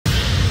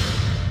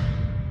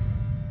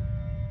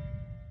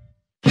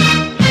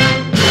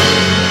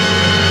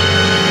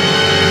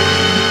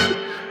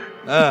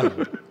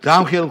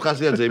ძალიან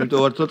ხელმხასიათზე, იმიტომ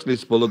ვარ თო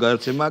წლის ბოლო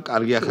გადაცემა,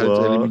 კარგი ახალი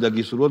წელი მინდა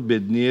გისურვოთ,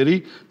 ბედნიერი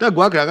და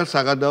გვაქვს რაღაც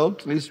საგადაო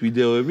წლის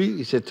ვიდეოები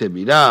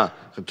ისეთები რა.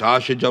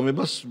 ძალიან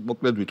შეჯამებას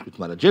მოკლედ ვიტყვით,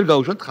 მაგრამ ჯერ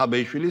გავუშვათ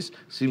ხაბეიშვილის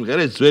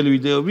სიმღერა, ეს ძველი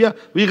ვიდეოებია,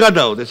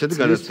 ვიღადაოთ ესეთი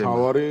გადაცემა.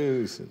 თავარი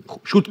ისინი.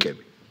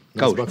 შუტკები.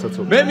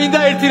 მე მინდა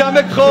ერთი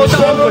რამე გთხოვო და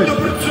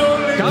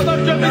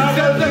გამარჯვების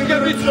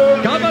განსაკუთრებით,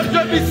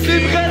 გამარჯვების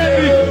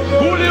სიმღერები,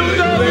 გული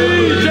უნდა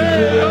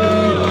ვიჟეო.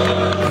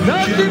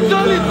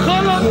 ნაციმწოლი,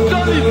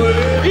 ხოლომწოლი,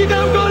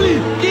 კიდევ გოლი,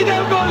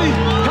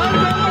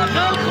 ქართველმა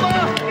ხალხმა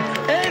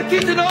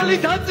 1-0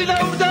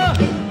 დაწინაურდა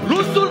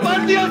რუსულ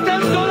პარტიასთან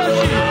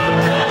ბრძოლაში.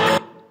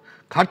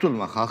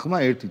 ქართველმა ხალხმა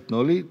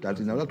 1-0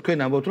 დაწინაურდა. თქვენ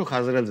ამბობთ, რომ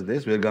ხაზარაძე და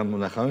ეს ვერ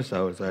გამონახავენ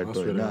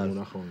საერთოდ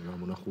და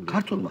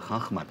ქართველმა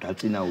ხალხმა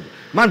დაწინაურდა.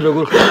 მან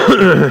როგორ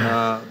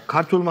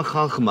ქართველმა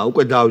ხალხმა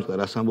უკვე დაიწყო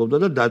რას ამბობდა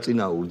და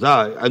დაწინაურდა.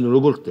 ანუ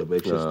როგორ ხდება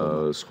ეს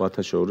შესაძლებელი?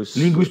 სხვათა შორის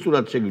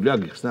ლინგვისტურად შეგვიძლია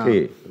აგიხსნა? კი,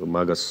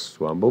 მაგას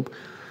ვამბობ.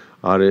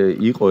 არა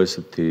იყო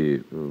ესეთი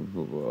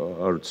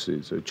არ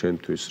ვიცი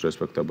ჩემთვის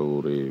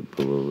რესპექტაბელური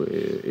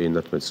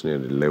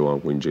ენათმეცნიერი ლევან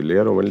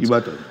ღვინჯილია რომელიც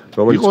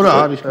იყო რა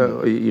არის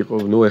იყო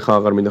ნუ ეხა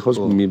აღარ მინდა ხოს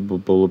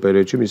ბოლო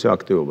პერიოდში მისი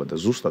აქტივობა და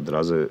ზუსტად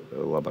რაზე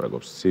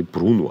ლაპარაკობს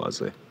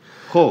ბრუნვაზე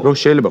ხო რომ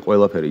შეიძლება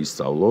ყველაფერი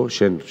ისწავლო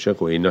შენ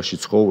ხო ენაში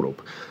ცხოვრობ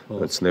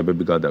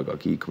ცნებები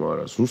გადაგაკი იქ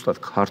მაგრამ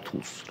ზუსტად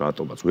ქართულს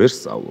რატომაც ვერ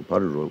სწავლობ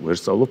არა ვერ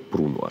სწავლობ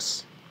ბრუნვას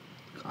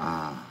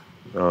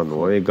ანუ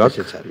აი გაქ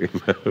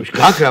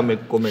რამე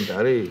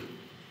კომენტარი?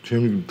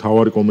 ჩემი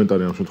თავარი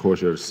კომენტარი ამ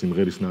შემთხვევაში არის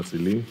სიმღერის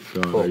ნაწილი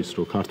და ის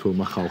რომ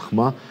ქართველმა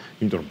ხალხმა,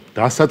 იმიტომ რომ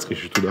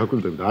დასაწყისში თუ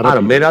დაგვიწყებთ არა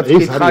მე რაც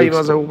კითხა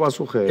იმაზე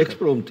უპასუხე.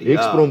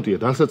 ექსპრომტია,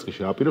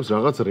 დასაწყისში აპირებს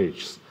რაღაც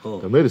რეჯს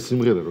და მე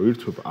სიმღერა რომ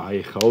ირთვება, აი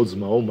ხაო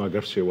ძმაო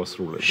მაგარ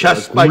შევასრულებ.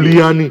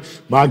 გულიანი,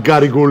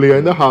 მაგარი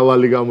გულიანი და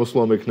ჰალალი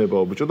გამოსვლა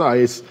მექნებაო ბიჭო და აი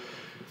ეს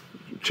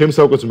ჩემს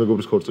საუკეთესო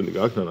მეგობრის ხორცელი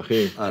გააქვს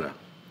ნანახი? არა.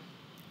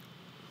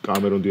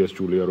 კამერონ დიას,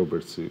 ჯულია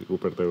რობერტსი,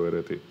 რუპერტ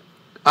ევერეტი.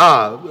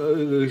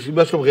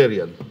 იმას რომ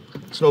ღერიან.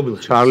 ცნობილ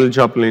ჩარლი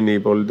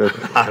ჩაპლინი, იპოლიტე.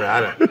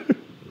 არა.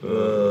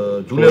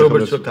 ჯულია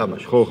რობერტსო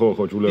თამაში. ხო,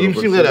 ჯულია რობერტსი. იმ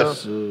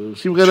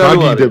სიმღერა რო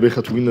არის. ჩაგიდებ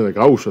ეხა თუ გინდა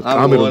გაუშვათ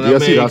კამერონ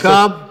დიასი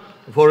რასაც.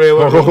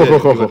 Forever.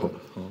 ხო.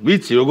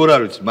 ვიცი, როგორ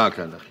არ ვიცი, მაგ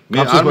ნახე. მე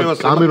არ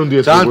მევასწრებ. კამერონ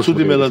დიასი ძალიან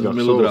ცუდი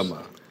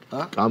მელოდრამაა.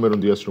 კამერონ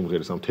დიას რომ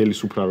ღერს ამ თელი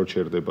სუფრა რო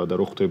ჩერდება და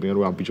რო ხვდებიან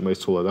რომ ამ ბიჭმა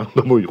ეს ცოლად არ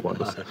უნდა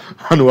მოიყვანოს.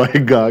 ანუ აი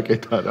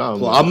გააკეთა რა.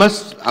 ხო,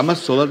 ამას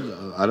ცოლად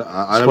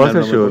არ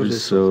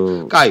შორის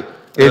კაი,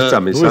 ერთ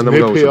წამის სანამ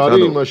გავუშვათ. ნეფე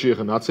არის იმაში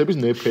ეხა ნაცების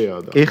ნეფეა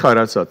და. ეხა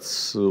რასაც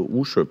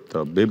უშვებ და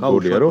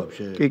ბებგორია რომ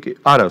კი,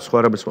 არა, სხვა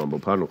რამეს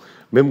ვამბობ, ანუ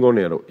მე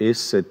მგონია რომ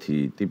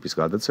ესეთი ტიპის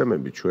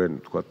გადაცემები ჩვენ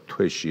თქვა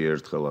თვეში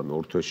ერთხელ ან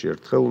ორ თვეში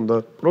ერთხელ უნდა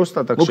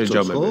პროსტად აქ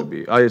შეჯამებები.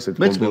 აი ესეთი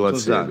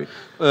კომპილაციები.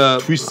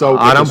 თვის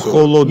საუკეთესო. არა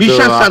მხოლოდ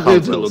მიშას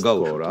საძეძელო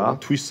გავუშვ რა.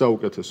 თვის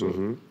საუკეთესო.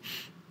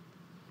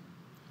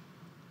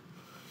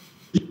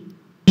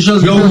 მიშას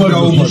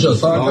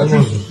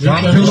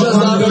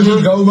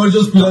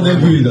გაუმარჯოს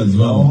ფილადელფიიდან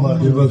ძმა.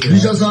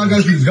 მიშას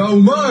სააკაშვილს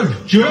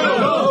გაუმარჯო.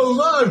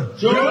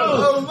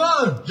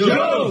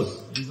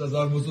 ისაც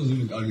არ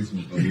მოსწონს კარგის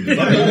მოყვა.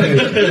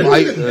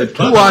 აი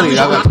თუ არის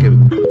რაღაცები.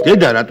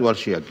 დედა რატო არ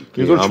შეაგი?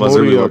 ამაზე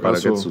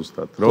ვიყარაკეთ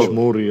ზუსტად. რომ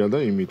მორია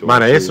და იმიტომ.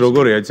 მაგრამ ეს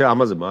როგორია, იცი,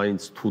 ამაზე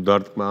მაინც თუ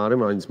დარტყმა არის,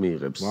 მაინც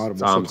მიიღებს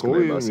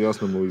წამწყნებას.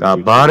 და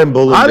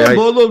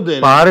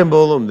ბარემ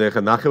ბოლომდე,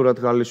 ხა ნახევრად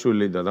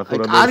ქალიშვილი და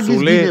ნახევრად სული.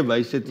 კარგის გინება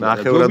ისეთი,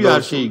 ჯობი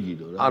არ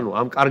შეიგინო რა. ანუ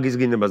ამ კარგის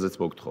გინებაზეც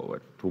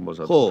მოგთხოვენ, თუ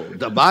მოსად. ხო,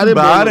 და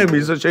ბარემ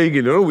ისო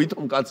შეიგინო, რომ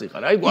ვითომ კაცი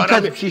ხარ. აი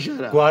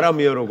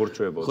გვარამია როგორ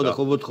ჩვეებო. ხო და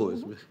ხო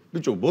მოთხოვეს მე.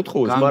 ბიჭო,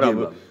 მოთხოვეს, მაგრამ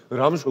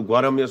რამშო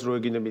გვარამიას რო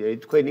ეგინები, აი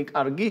თქვენი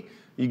კარგი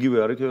იგივე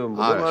არის,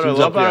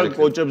 მაგრამ ლაპარაკ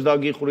კოჭებს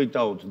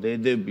დაგიხვრიტავთ,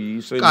 დედები,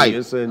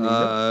 ესენი.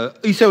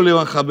 ისევ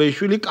ლევან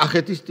ხაბეიშვილი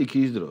კახეთის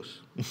სტიქიის დროს.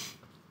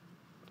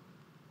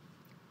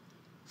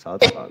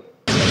 საწყალ.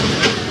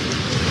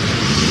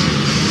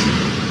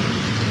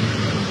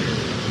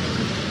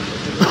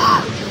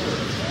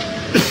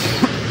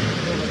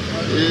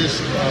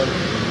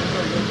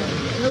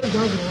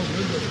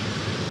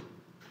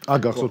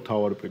 აგახსოვთ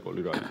თავარი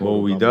პრიკოლი რა.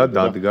 მოვიდა,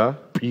 დადგა,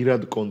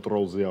 პირად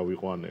კონტროლზე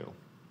ავიყვანეო.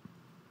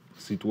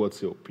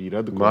 სიტუაციო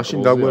პირად კონტროლზე. მაშინ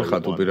დაგვერხა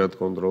თუ პირად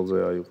კონტროლზე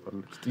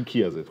აიყვანე.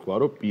 სტიქიაზე თქვა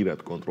რომ პირად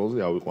კონტროლზე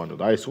ავიყვანო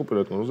და აი ეს ხო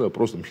პირად კონტროლზე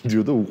პროსტო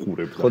მიდიოდა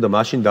უყურებდა. ხო და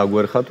მაშინ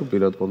დაგვერხა თუ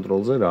პირად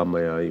კონტროლზე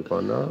რამე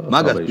აიყვანა.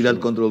 მაგას პირად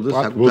კონტროლზე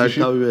საკუთარი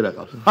თავი ვერ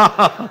აყავს.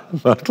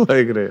 მართლა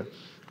ეგრეა.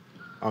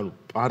 ანუ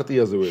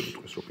პარტიაზე ვერ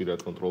იტყვის რომ პირად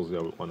კონტროლზე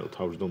ავიყვანო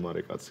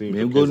თავმჯდომარე კაცი,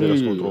 მე მგონი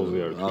კონტროლზე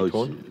არის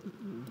თვითონ.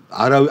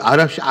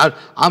 არა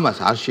ამას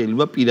არ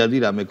შეიძლება პირადი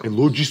რამე ქონდეს.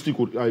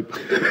 ლოჯისტიკური, აი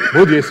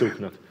მოდი ესე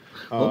ვქნათ.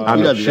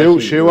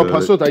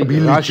 შევაფასოთ აი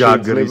რა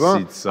შეიძლება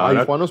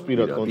აიყვანოს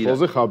პირად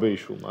კონტროლზე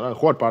ხაბეიშვილმა რა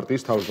ხო არ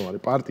პარტიის თავმჯდომარე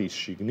პარტიის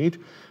შიგნით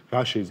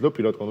რა შეიძლება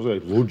პირად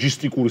კონტროლზე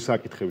ლოჯისტიკური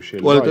საკითხები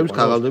შეიძლება ტუალეტების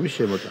ქაღალდების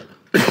შემოტანა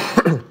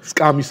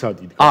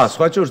სკამისადი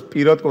სხვა შორის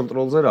პირად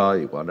კონტროლზე რა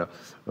აიყვანა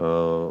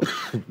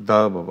და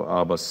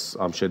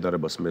ამ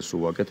შედარებას მე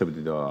სულ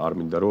ვაკეთებდი და არ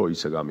მინდა რომ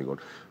ისე გამიგონ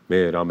მე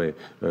რამე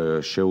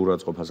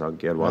შეურაცხყოფას ან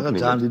კი არ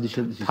ვაკნინე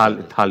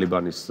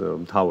თალიბანის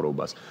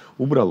მთავრობას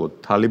უბრალოდ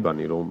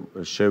თალიბანი რომ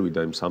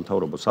შევიდა იმ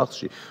სამთავრობო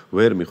სახლში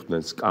ვერ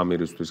მიხვდნენ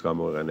სკამერისთვის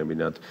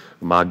გამოეყენებინათ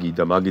მაგი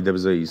და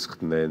მაგიდებზე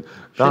ისხდნენ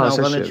და ასე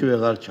ავღანეთში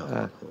ვეღარ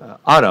ჩავა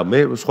არა მე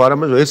სხვა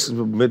რამე ეს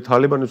მე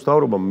თალიბანის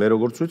მთავრობა მე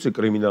როგორც ვიცი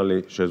კრიმინალი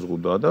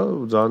შეზღუდა და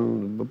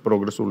ძალიან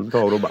პროგრესული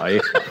მთავრობაა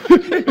ეხლა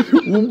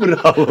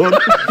უბრალოდ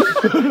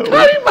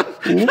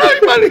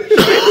თალიბანი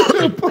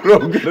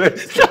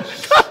პროგრესი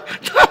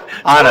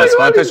არა,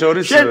 სხვათა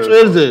შორის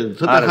შეწვერზე,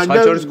 ცოტა ხანდა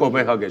სხვა შორის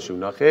კოპენჰაგენში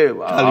ვნახე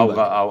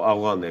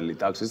ავღანელი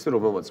ტაქსისტი,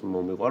 რომელმაც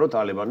მომიყვარო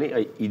თალიბანი,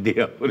 აი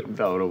იდეალური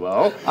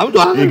მთავრობაო.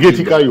 ამიტომ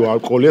ეგეთი კაიო არ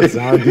ყოლია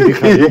ძალიან დიდი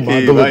ხანია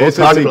მადლობა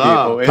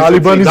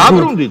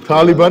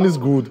თალიბანის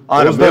გუდ.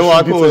 არა, მე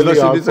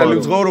 27 წელი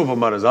ვცხოვრობ,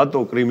 მაგრამ ზატო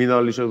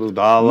კრიმინალი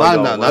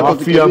დაალაგა.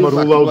 მაფია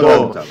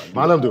რულავდა.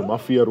 მანამდე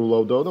მაფია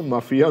რულავდაო და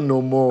მაფია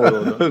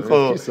ნომორო და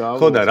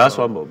ხო და რას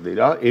ვამბობდი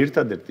რა?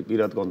 ერთადერთი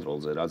პირად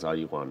კონტროლზე რაც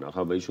აიყვანა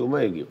ხაბეიშვილმა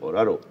ეგ იყო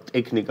რა, რომ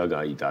ტექნიკა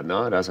გაიტანა,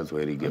 რასაც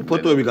ვერ იგებდნენ.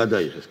 ფოტოები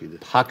გადაიღეს კიდე.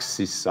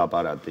 ფაქსის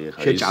აპარატი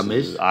ხა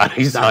შეჭამეს.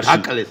 არის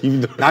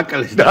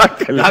დაკლეს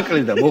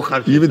და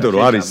მოხარშეს. იმიტომ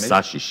რომ არის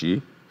საშიში.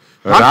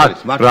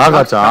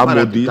 რაღაცა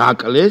ამოდის.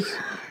 დაკლეს.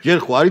 ჯერ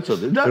ხო არ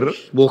იცოდე და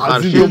მოხარშეს.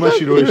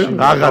 აზიდომაში რო ეშინა.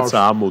 რაღაცა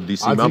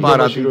ამოდის იმ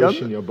აპარატიდან.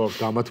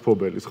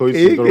 დამათფობელის ხო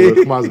იცით რომ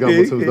ხმას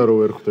გამოცემს და რო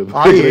ვერ ხვდები.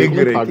 აი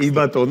ეგრე კი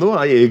ბატონო,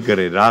 აი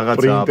ეგრე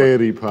რაღაცა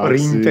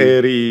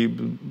პრინტერი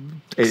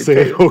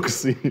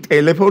ქსეროქსი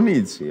ტელეფონი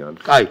იციან.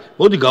 კაი,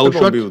 მოდი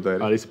გავუშვათ.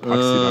 არის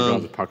ფაქსი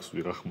რაღაც ფაქსი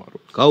ვიღა ხმარო.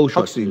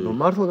 გავუშვათ. ფაქსი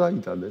მართლა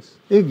გაიტანეს.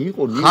 ეგ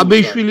იყო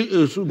ხაბეიშვილი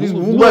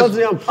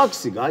გუბაზე ამ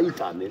ფაქსი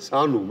გაიტანეს.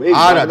 ანუ მე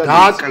არა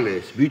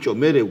დააკლეს, ბიჭო,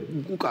 მე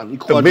უკან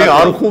იქ ხო მე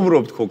არ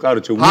ხუმრობთ ხო,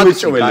 კაროჩე,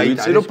 უეჭველი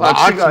ვიცი რომ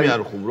ფაქსი მე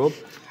არ ხუმრობ.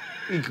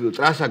 იქ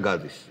ტრასა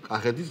გადის,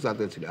 კახეთის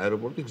სატენცილი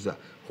აეროპორტი გზა.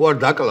 ხო არ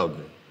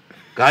დაკლავდნენ.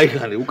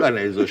 გაიხარე უკანა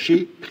ეზოში,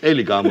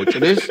 ყელი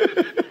გამოჭრეს,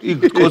 იქ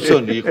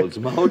კოცონი იყო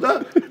ძმაო და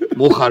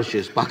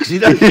მოხარშეს ფაქსი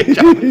და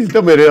შეჭამეს. და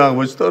მე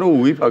აღმოჩნდა რომ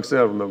უი ფაქსი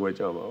არ უნდა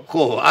გვეჭამაო.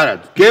 ხო, არა,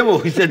 გემო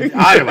ისეთი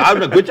არა, არ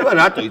უნდა გვეჭამა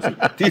რატო იცი?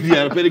 დიდი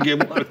არაფერი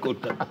გემო არ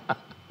ქონდა.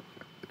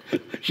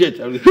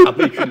 შეჭამე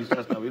აფეჩულის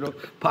სასტავი რომ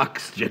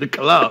ფაქს ჯერ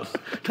კლავს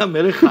და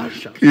მე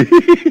ხარშავს.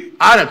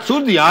 არა,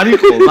 ცუდი არ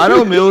იყო,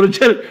 მაგრამ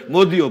მეორეჯერ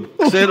მოდიო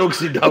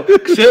ქსეროქსი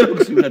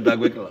უნდა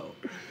დაგვეკლაო.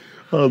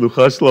 ანუ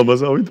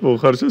ხაშლამაზავით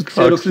მოხარშეს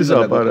ფაქსის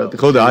აპარატი.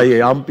 ხო და აი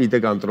ამ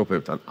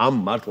პიტეკანტროფებთან, ამ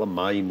მართლა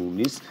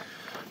მაიმუნის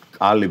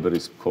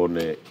კალიბრის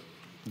მქონე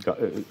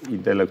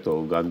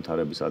ინტელექტუალურ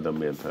განვითარების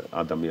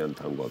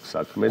ადამიანთან გვაქვს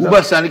საქმე და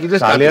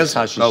ძალიან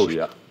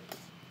საშიშია.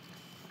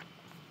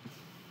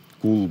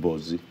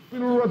 გულბოზი.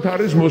 პირველად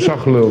არის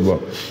მოსახლეობა.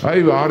 აი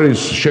არის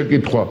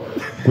შეკითხვა,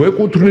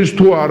 გვეკუთვნის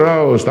თუ არა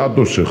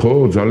სტატუსი,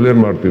 ხო? ძალიან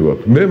მარტივად.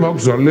 მე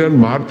მაქვს ძალიან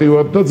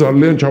მარტივად და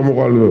ძალიან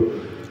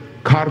ჩამოყალიბებული.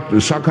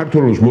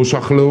 საქართველოს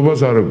მოსახლეობას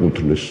არ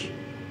ეკუთვნის.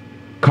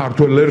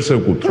 ქართველ ერს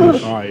ეკუთვნის.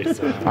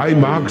 აი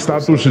მაგ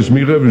სტატუსის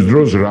მიღების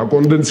დროს რა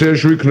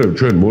კონდენციაში ვიქნებით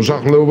ჩვენ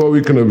მოსახლეობა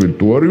ვიქნებით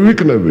თუ არ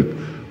ვიქნებით?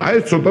 აი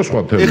ეს ცოტა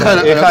სხვა თემა.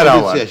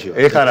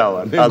 ეხა რა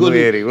ვარ? ანუ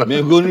ერი ვარ. მე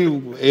მგონი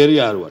ერი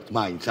არ ვარ,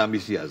 მაინც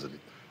ამისი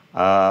აზრით.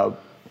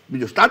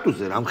 ბიჭო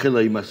სტატუსზე რამხელა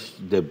имас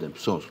დებდნენ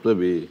ფსონს,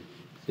 ხვდები?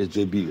 ეს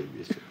ძებილები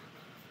ესე.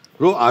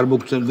 რომ არ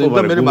მოგცემდნენ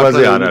და მე მართლა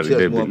არ არის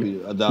დებილი.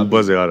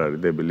 გუბაზე არ არის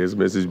დებილი, ეს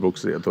მესეჯ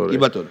ბოქსია თორე. კი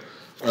ბატონო.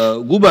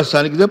 გუბას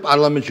სანიგდა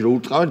პარლამენტში რო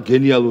ურწყავენ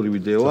გენიალური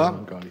ვიდეოა.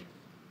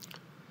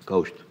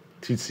 გავუშვით.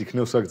 თიც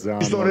იქნევს აქ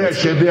ძალიან. ისტორიაში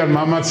შედიან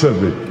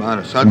მამაცები.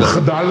 მაგრამ სადა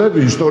ხდალები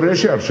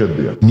ისტორიაში არ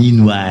შედიან.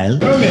 Meanwhile,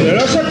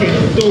 რა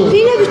საკითხო?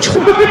 დინები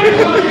ჩხუბ.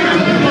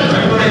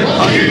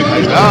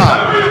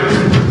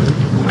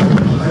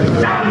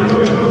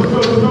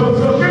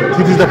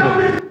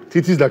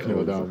 თითის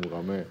დაქნება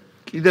დაამუღამე.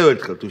 კიდევ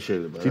ერთხელ თუ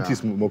შეიძლება რა. თითის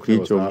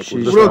მოქმედებას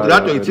დააკურთხა. უბრალოდ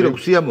რატო იცი რომ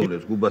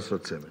სიამოვნებს გუბას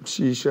როცემენ.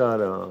 შიშა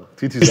რა.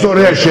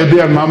 ისტორიაში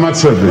შედიან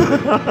მამაცები.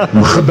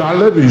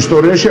 ხდალები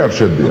ისტორიაში არ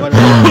შედიან.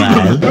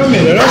 Meanwhile,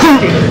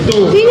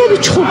 დინები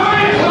ჩხუბ.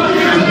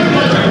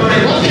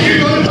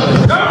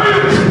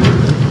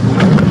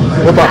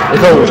 ოპა,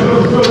 ეხა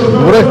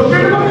ურე.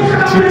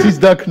 თითის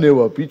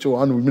დაქნება, ბიჭო,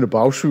 ანუ იმენა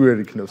ბავშვი ვერ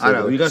იქნევს. არა,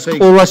 ვიღაცა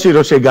სკოლაში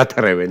რო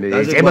შეგათრევენ,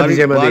 ემადი.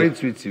 ვარიც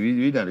ვიცი,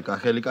 ვინ არის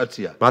კახელი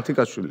კაცია?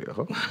 მათიკაშვილია,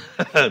 ხო?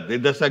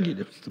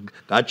 დედასაგინებს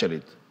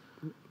გაჭრით.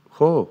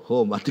 ხო,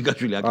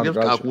 მათიკაშვილი აკეთებს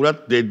კახურად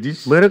დედის.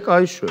 მერე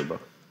კაიშვება.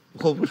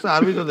 ხო, უბრალოდ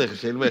არ ვიცოდი ხე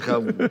შეიძლება ხა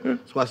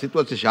სხვა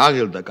სიტუაციაში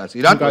აღელდა კაცი.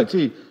 რატო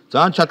იცი?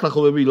 ძალიან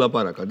ჩათლახობები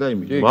ილაპარაკა და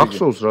იმით.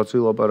 მახსოვს რაც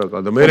ილაპარაკა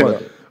და მე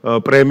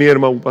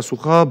პრემიერმა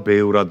უპასუხა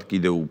ბევრად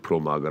კიდე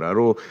უფრო მაგრა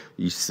რომ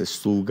ის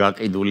სულ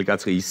გაყიდული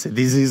კაცი ისე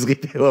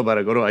დიზიზღით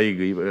ელაპარაკა რომ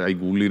აი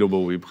გული რომ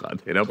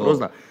მოვიფხადე რა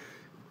პროსტა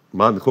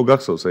მან ხო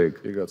გახსოვს ეგ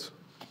ეგაც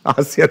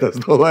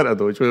 $100,000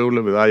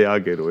 ჩვეულებრივ აი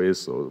აგერო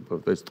ეს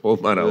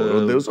ტომარაო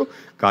როდეოსო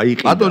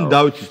გაიყიდა ბატონი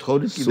დავითის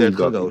თხოვნით კიდე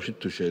ერთხელ გავუშვით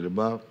თუ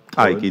შეიძლება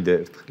აი კიდე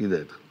ერთხელ კიდე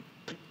ერთხელ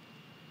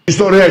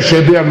ისტორიაში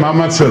შედიან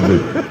მამაცები.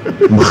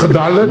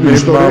 მხდალები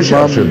ისტორიაში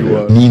არ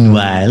შედიან.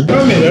 Meanwhile,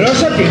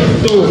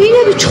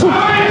 დინები ჩხუბ.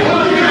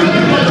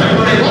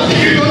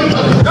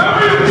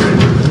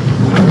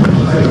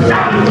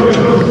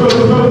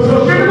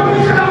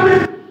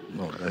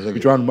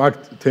 ჯوان მაგ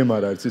თემა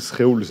რა არის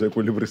სხეულის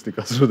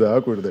ეკვილიბრისტიკას რო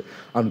დააკვირდე.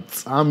 ანუ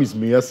წამის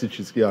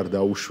მეასიჩიც კი არ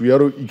დაუშვია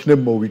რომ იქნებ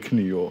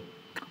მოვიქნიო.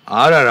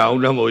 არა რა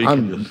უნდა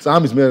მოიქნიო. ანუ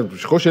წამის მე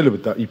ხო შეიძლება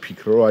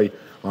დაიფიქრო რომ აი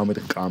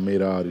ამეთ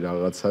კამერა არის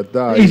რაღაცა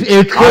და აი ის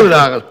ერთხელ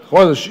რაღაც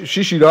ხო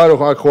შიში რა რო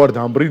ხო არ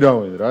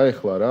დამბრიდავენ რა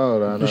ეხლა რა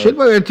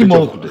შეიძლება ერთი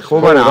მომხვდეს ხო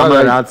მაგრამ ამა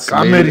რაც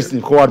კამერის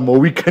ხო არ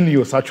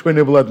მოვიქნიო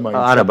საჩვენებლად მაინც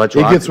არა ბაჭო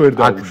ეგეც ვერ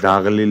აქ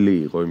დაღლილი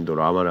იყო იმიტომ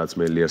რომ ამა რაც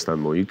მელიასთან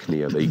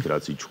მოიქნია და იქ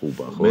რაც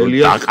იჩხუბა ხო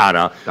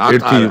დაყარა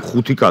ერთი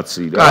ხუთი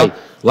კაცი რა კაი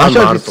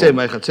ვაშაძის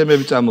ცემა ეხლა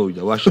ცემები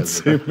წამოვიდა ვაშაძე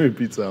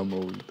ცემები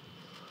წამოვიდა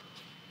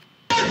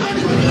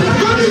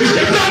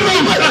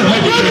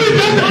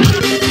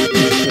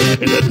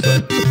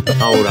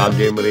აუ რა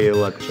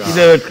გემრიელა ჩა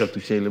კიდევ ერთხელ თუ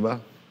შეიძლება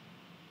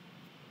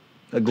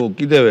გო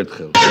კიდევ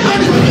ერთხელ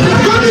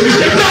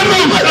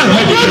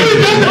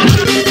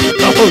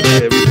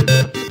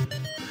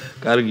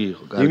კარგი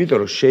იყო კარგი იმიტომ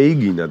რომ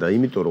შეიგინა და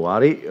იმიტომ რომ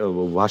არის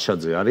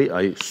ვაშაძე არის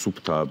აი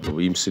სუფთა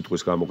იმ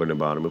სიტყვის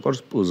გამოყენება არ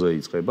მიყვარს პუზე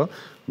იწება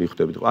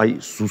მიხვდებით აი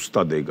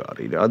ზუსტად ეგ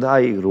არის რა და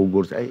აი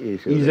როგორც აი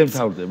ეს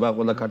იზემთავრდება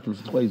ყველა ქართული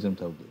სიტყვა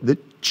იზემთავრდება და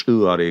ჭ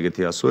არის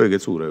ეგეთი ასო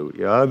ეგეც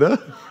ურევია და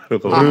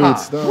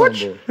როგორც და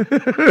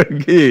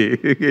კი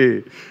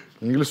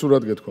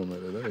ინგლისურად გეთქვა მე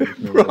და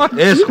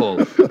ეს ხო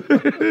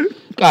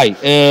კაი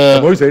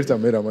მოიცა ერთა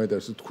მე რა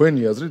მაინტერესებს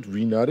თქვენი აზრით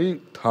ვინ არის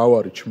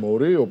თავარი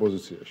ჩმორი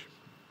ოპოზიციაში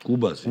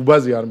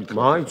გუბაზი არ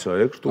მითხრა მაინცა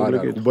ეგ რთული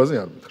გეტყვი გუბაზი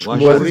არ მითხრა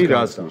ჩმორი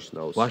რას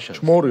ნიშნავს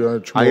ჩმორი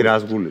აი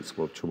რას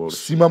გულისხმობ ჩმორი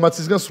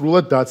სიმამაცისგან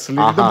სრულად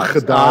დაცლილი და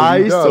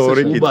მხდარი და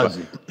სწორი კითხვა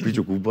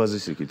ბიჭო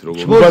გუბაზის იქით როგორ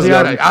გუბაზი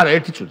არა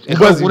ერთი წუთი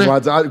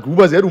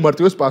გუბაზი არ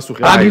უმარტივეს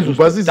პასუხი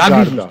გუბაზის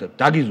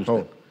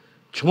დაგიზუსტებ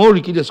ჩმორი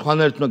კიდე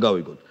სხვანაირად უნდა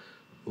გავიგოთ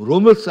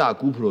რომელსაც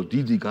აქვს უფრო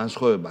დიდი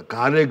განსხვავება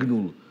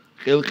გარეგნულ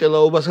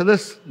ყელყელაობასა და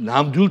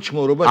ნამდვილ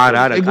ჩმორობას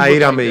არა აი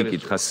რამე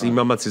იკითხა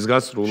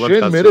სიმამაცისგან სრულად დაცლილი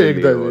შენ მე ეგ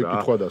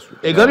ეკითხვა დასვი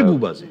ეგ არის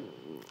გუბაზი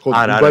ხო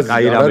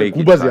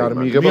გუბაზი არ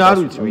მიიღება მე არ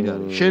ვიცი ვინ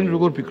არის შენ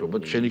როგორ ფიქრობ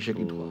შენი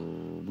შეკითხვა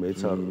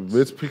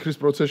მეც ფიქრის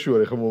პროცესში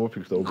ვარ ეხლა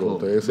მომაფიქრდა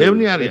უბრალოდ ეს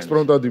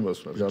ექსპრომტად იმას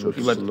ვარ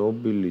განვიხილოთ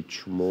ნობილი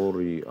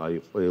ჩმორი აი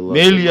ყველა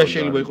მელია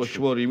შეიძლება იყოს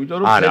ჩმორი იმიტომ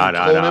რომ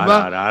ცხოვრება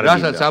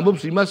რასაც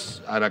ამბობს იმას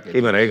არაკეთებს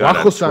კი მაგრამ ეგ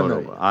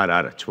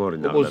არა ჩმორი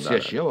ნამდვილად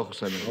ოპოზიციაშია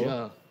ვახოსანია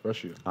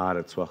რაშია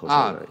არა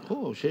ცვახოსანია ხო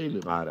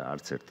შეიძლება არა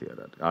არც ერთი არ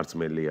არის არც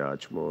მელია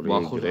ჩმორი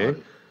ეგრე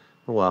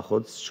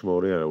ვახოც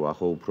ჩმორი არა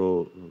ვახო უფრო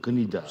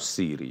გნიდა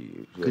სირი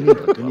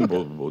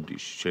გნიდა მოდი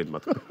შენ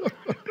მათ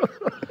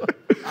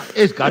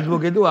ეს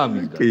გადმოგედო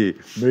ამისგან კი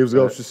მე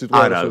მსგავსი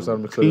სიტუაციას არ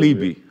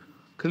მიხსენებია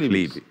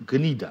კლიბი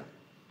გნიდა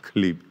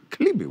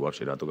კლიბი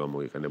ვაფშე რატო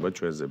გამოიყენება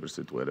ჩვენ ზებრ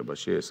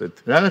სიტუერებაში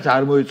ესეთ რაღაც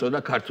არ მოიწოდა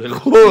ქართველი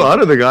ხო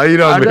არა და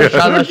გაირამე არა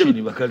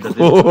შალაშინი მაგალითად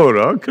ხო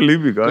რა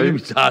კლიბი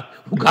კლიბი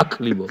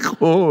გაკლებო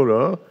ხო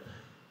რა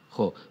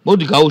ხო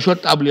მოდი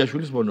გავუშვათ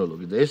ტაბლიაშვილის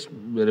მონოლოგი და ეს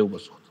მერე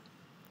უპასუხოთ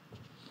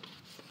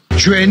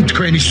ჩვენ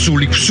თქვენი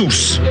სული გსურს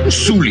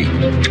სული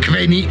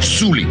თქვენი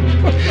სული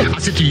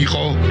ასეთი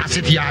იყო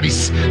ასეთი არის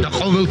და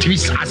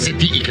ყოველთვის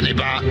ასეთი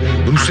იქნება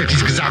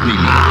რუსეთის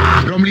გზავნილი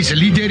რომლის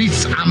ლიდერიც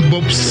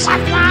ამბობს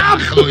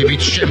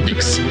დაახლოებით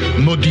შემდეგს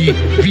მოდი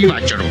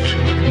ვივაჭროთ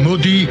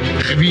მოდი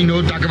ღვინო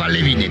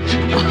დაგვალევინეთ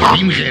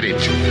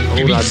იმღერეთ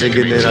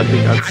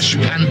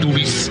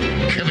აშფანდურის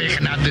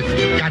ქვეყნად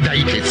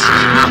გადაიქეცი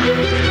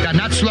და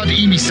ნაცვლად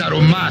იმისა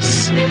რომ მას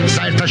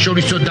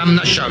საერთაშორისო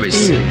დამნაშავეს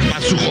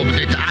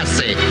პასუხობდეთ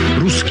ასე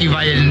რუსკი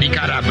ვაიელნი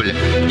კორაბლ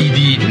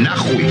იდი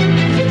ნახვი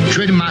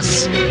ჩვენ მას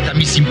და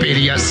მის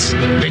იმპერიას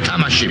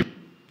ვეთამაშებ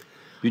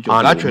ბიჭო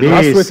გაჩვენ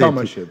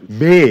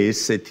მე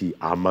ესეთი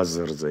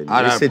ამაზრზენი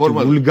ესეთი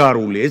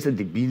ვულგარული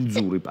ესეთი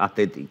ბინძური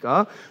პათეტიკა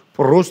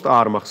პროსტა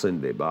არ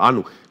მახსენდება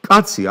ანუ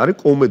კაცი არის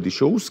კომედი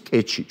შოუს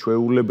სკეჩი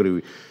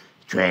ჩვეულებრივი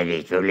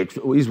ჩვენი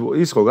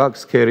ის ხო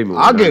გაქვს სკერი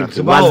მოვიდა აგერც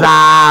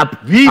ვაზაპ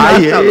ვინ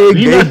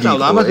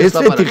ასწავლა ამას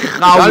ესეთი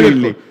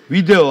ხავილი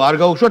ვიდეო არ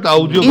გაუშვათ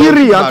აუდიო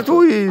ირი აქ თუ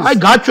ის აი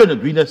გაჩვენეთ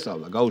ვინ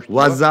ასწავლა გაუშვათ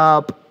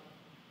ვაზაპ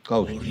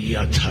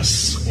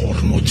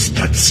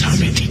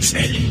 2053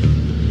 წელი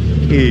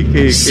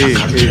კი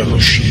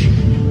საქართველოში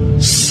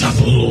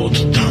საბოლოოდ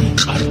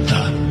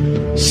დამყარდა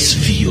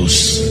სვიოს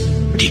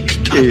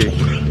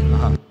დიქტატურა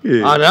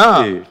არა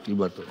კი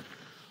ბატონო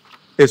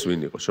ეს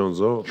ვინ იყო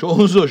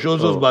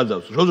შონზოს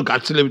ბაძავს შონზო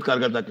გაცილებით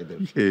კარგად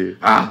აკეთებს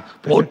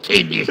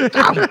პუტინის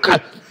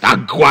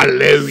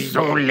დაგვალევი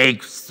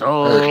სოლექსო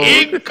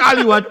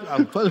ხინკალი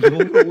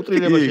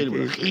უტრირება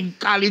შეიძლება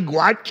ხინკალი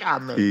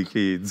გვაჭამე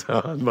კი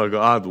ძალიან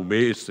მაგრამ ანუ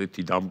მე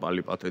ესეთი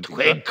დამპალი პათეტიკა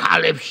თქვენ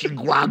ქალებში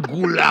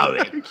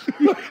გვაგულავეთ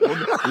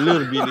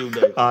ლურბილი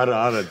უნდა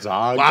არა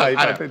ძალიან კაი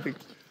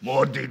პათეტიკა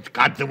მოდით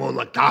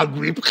გადმოვა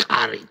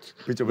დაგვიფყარით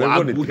ბიჭო მე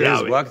მგონი დღეს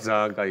გვაქვს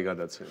ძალიან კაი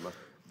გადაცემა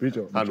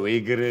ბიჭო ანუ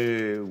ეგრე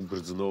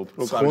უგრძნობ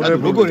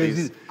როგორ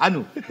ეს ანუ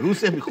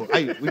რუსები ხო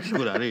აი ვიცი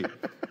როგორ არის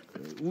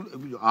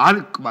არ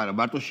კმარა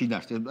მარტო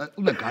შინაარსი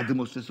უნდა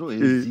გადმოსცეს რომ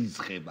ეს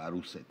ზიზღება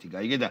რუსეთი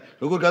გაიგე და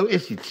როგორ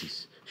ეს იცის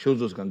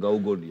შოძოსგან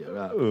გაუგონია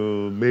რა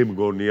მე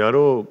მგონია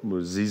რომ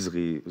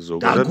ზიზღი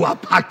ზოგადად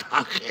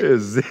დაგვაფათახე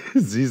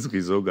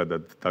ზიზღი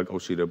ზოგადად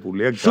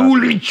დაკავშირებულია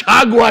სული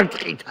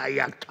ჩაგვარტყით აი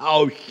აქ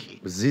თავში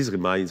ზიზღი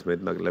მაინც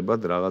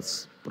მეტნაკლებად რაღაც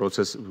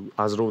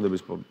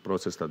აზროვნების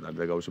პროცესთან არის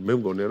დაკავშირებული მე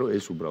მგონია რომ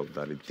ეს უბრალოდ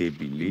არის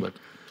დებილი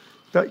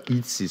და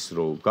იცის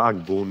რომ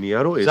გაგონია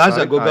რომ ეს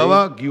ზაზა გოგავა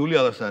გიული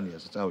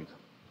ალასანიას წავიდა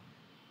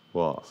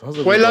ვა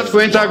ყველა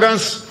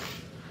თქვენთაგანს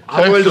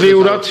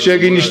ყოველდღიურად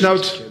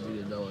შეგინიშნავთ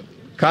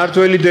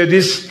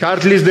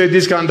ქართლის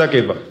დედის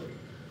კანდაკება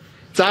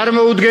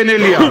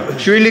წარმოუდგენელია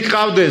შვილი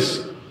გყავდეს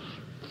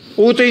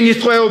პუტინის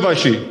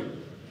ტყვეობაში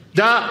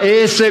და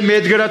ესე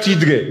მედგრად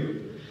იდგე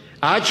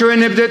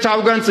აჩვენებდე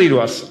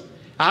თავგანწირვას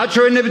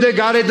აჩვენებდე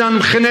გარედან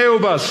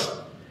მხნეობას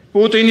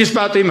პუტინის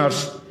პატიმარს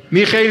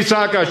მიხეილ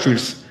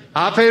სააკაშვილს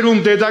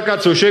აფერუმ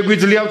დედაკაცო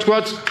შეგვიძლია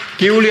ვთქვათ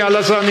გიული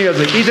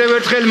ალასანიაზე კიდევ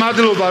ერთხელ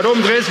მადლობა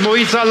რომ დღეს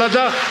მოიცალა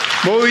და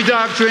მოვიდა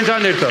აქ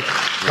ჩვენთან ერთად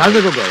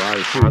გაზეგობაა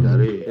არის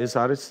შევიდარი ეს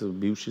არის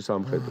ბიუში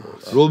სამხედრო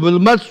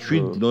რომელმაც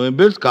 7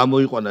 ნოემბერს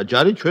გამოიყვანა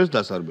ჯარი ჩვენს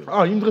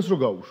დასარბევად იმ დღეს რო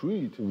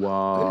გავუშვით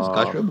ვაუ ეს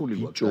გაშვებული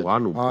ბიჭო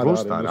ანუ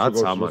პროსტა რაც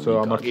ამან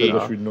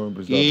 7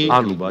 ნოემბრის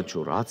ანუ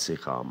ბაჭო რაც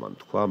ეხა ამან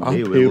თქვა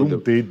მე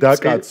ვეუბნები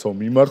დედაკაცო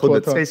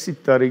მიმართვათა წესით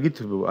და რიგით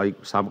აი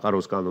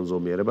სამყაროს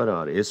კანონზომიერება რა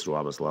არის ეს რო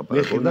ამას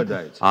ლაპარაკობ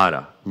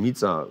არა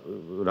მიწა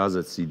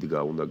რაზეც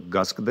იდგა უნდა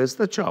გასკდეს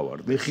და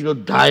ჩავარდეს მე ხილო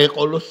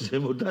დაეყოლოს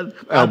ზემოდან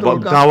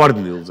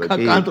დავარდნილზე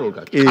კი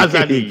კონტროლკა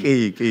აზარი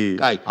კი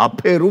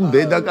აფერუმ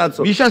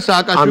დედაკაცო მიშა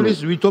სააკაშვილის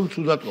ვითომ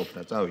ცუდად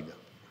ყოფნა წავიდა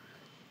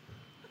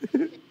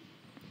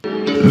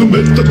Nu me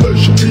sta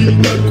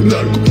facendo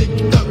narco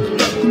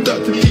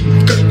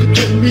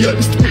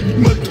genialis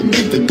matto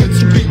mite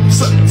cazzo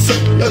sa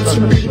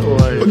azumi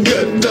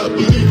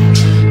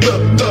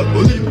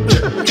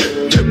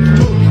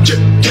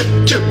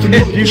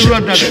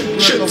magari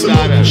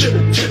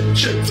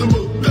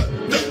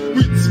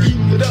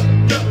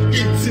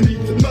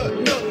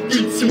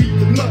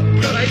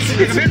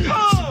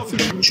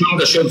ჩვენ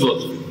და შევძლოთ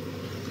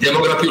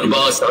დემოგრაფიული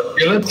ბალანსი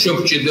აღდგენად, ჩვენ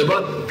გვჭირდება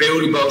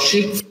ბევრი ბავშვი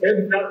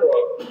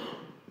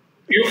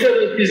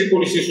მიუხედავად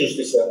ფიზიკური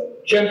სისუსტისა,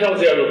 ჩემ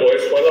თავზე არ იყო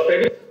ეს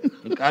ყველაფერი.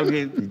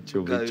 კარგი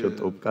ბიჭო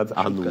ტოპკაც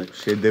ანუ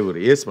შედევრი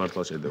ეს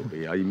მართლა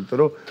შედევრია, იმიტომ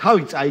რომ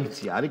თავი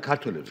წაიქცია არის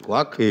ქართველებს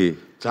გვაქვს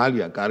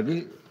ძალიან კარგი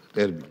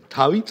ტერმინი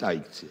თავი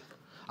წაიქცია.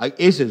 აი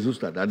ესე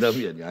ზუსტად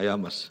ადამიანი აი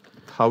ამას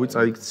თავი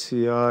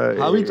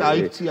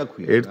წაიქცია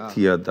ქვია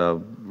ერთია და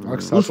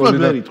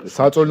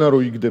საწოლინა რო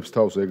იგდებს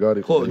თავს ეგ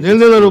არის ხო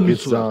ნელ-ნელა რომ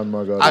მიცვა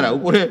არა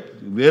უკვე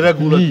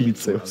ვერაგულად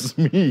მიწევს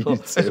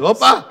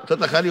ოპა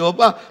ცოტა ხანი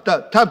ოპა და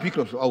თან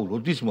ფიქრობს აუ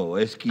როდის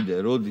მოვა ეს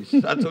კიდე როდის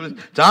საწოლის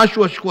ძალიან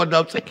შუაში ხوار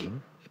დავწეკი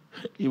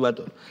კი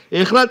ბატონო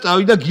ეხლა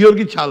წავიდა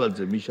გიორგი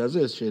ჩალაძე მიშაზე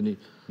ეს შენი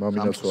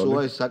მამინაცვალი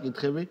ეს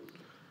საკითხები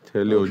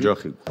თელი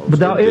ოჯახი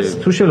და ეს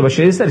თუ შეიძლება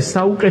ეს არის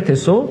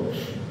საუკეთესო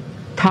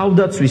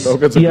თავდაცვის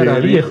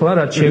იარაღი ახლა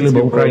რაც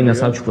შეიძლება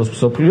უკრაინას აჩუქოს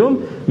მსოფლიომ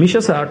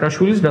მიშა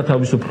სააკაშვილის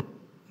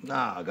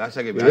გათავისუფლება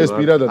გასაგებია ეს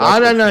პირადად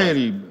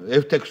არანაირი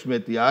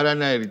F-16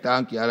 არანაირი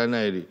ტანკი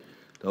არანაირი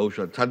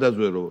დაუშვათ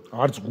სადაზვერო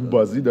არც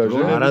გუბაზი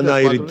დაჟე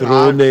არანაირი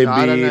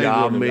დრონები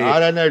რამე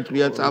არანაირი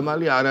ტყვია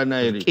წამალი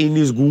არანაირი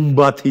კინის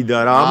გუმბათი და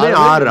რამე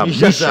არა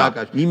მიშა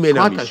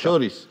იმენა მიშა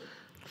შორის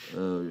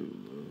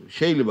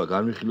შეიძლება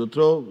განვიხილოთ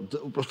რომ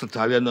უბრალოდ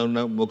ძალიან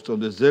უნდა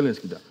მოგწონდეს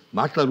ზელენსკი და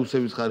მართლა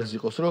რუსების ხარეს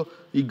იყოს რომ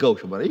იქ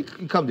გაუშვა მაგრამ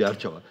იქამდე არ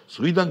ჩავა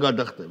ზღვიდან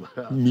გადახტება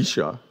რა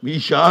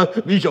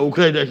მიშა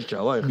უკრაინაში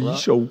ჩავა ეხლა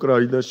მიშა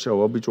უკრაინაში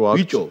ჩავა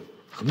ბიჭო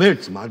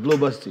ღმერთს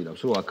მადლობას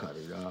წირავს რომ აქ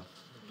არის რა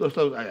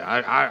უბრალოდ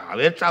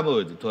ვერ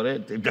წამოვედი თორე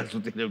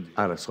დაწუტინებდი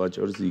არა სხვა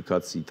ჭორს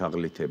იქაც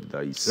ითაღლითებდა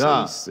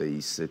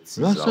ისე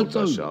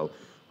ციზავდა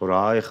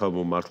რა ეხა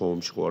მართლა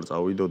ომში ხო არ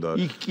წავიდო და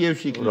იქ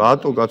კიევში იქ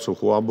რატო კაცო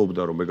ხო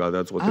ამბობდა რომ მე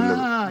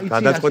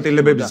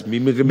გადაწყვეტილებების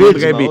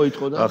მიღები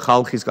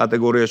ხალხის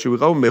კატეგორიაში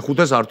ვიყავ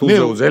მეხუთეს არ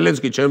თულზეო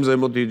ზელენსკი ჩემ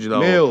ზემოთ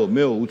იჯდაო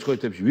მეო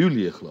უცხოეთებში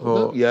ვივლი ეხლა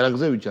და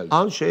იარაღზე ვიჩალი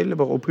ან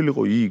შეიძლება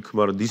ყოფილიყო იქ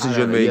მაგრამ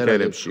decision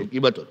maker-ებში კი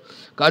ბატონო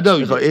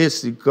გადავიდე ეს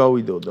იქ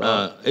გავიდო და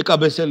ეკა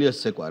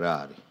ბესელიას ცეკვა რა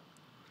არის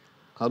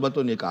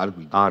ხალბატონი ეკა არ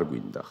გვინდა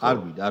არ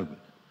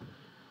გვინდა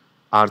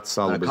არც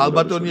ალბეთ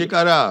ხალბატონი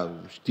ეკა რა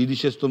დიდი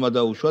შეცდომა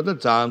დაუშვა და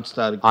ძალიან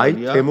მცდარი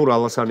ქალია აი თემურ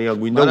ალასანია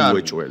გვინდა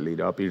უეჭველი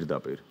რა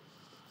პირდაპირ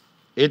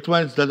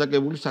ერთმანეთს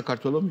დადაკებული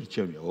საქართველოს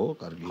მირჩევნია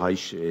კარგი აი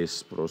ეს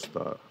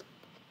პროსტა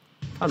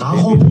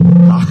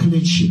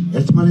ახლეთში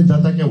ერთმანეთ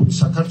დადაკებული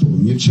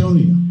საქართველოს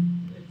მირჩევნია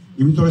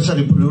იმიტომ ეს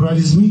არის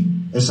პლურალიზმი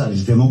ეს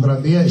არის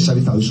დემოკრატია ეს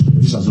არის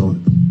თავისუფლების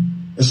აზროვნება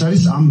ეს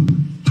არის ამ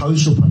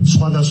თავისუფალ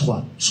სხვადასხვა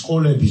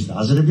სკოლების და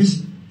აზრების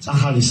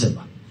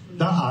წახალისება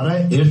და არა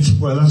ერთ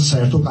ყველას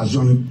საერთო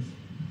კაზიონი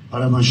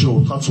არამანში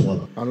უთხრა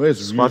ცუღალა ანუ ეს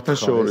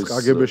მართაშორის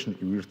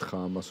კგბ-შნიკი ვირთხა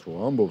ამას რო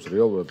ამბობს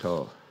რეალურად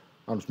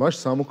ანუ მას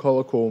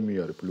სამოქალაქო ომი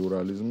არის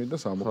პლურალიზმი და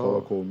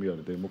სამოქალაქო ომი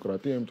არის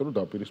დემოკრატია, იმიტომ რომ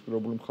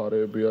დაპირისპირებული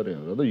მხარეები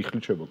არიან და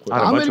იხლიჩება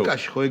ქვეყანა.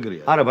 ამერიკაში ხო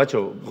ეგრეა. არა, ბაჩო.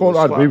 ხო,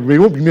 არა,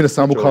 მე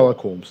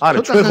სამოქალაქო ომს. არა,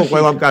 ჩვენ ხო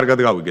ყველამ კარგად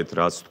გავიგეთ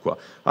რაც თქვა.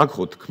 აქ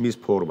ხო თქმის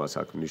ფორმას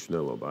აქვს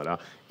მნიშვნელობა რა.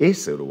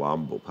 ესე რომ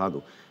ამბობ, ანუ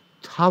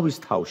თავის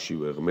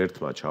თავშივე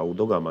ღმერთმა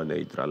ჩაუდო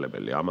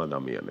გამანეიტრალებელი ამ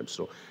ადამიანებს,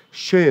 რომ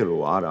შენ რო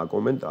არ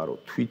აკომენტარო,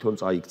 თვითონ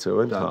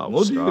წაიქცევენ თავს.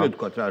 მოდი ეგრე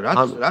თქვა რა,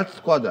 რაც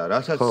თქვა და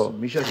რასაც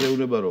მიშას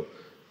ეუბნება რომ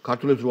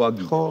ქართულებს რო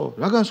აგიო.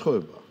 რა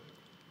განსხვავება?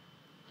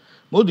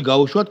 მოდი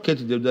გავუშვათ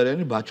ქეთი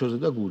დევდარიანი ბაჩოზე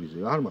და გურიზე.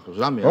 არ მახავს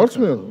რამე არც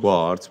მე. ვა,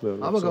 არც მე.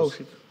 აბა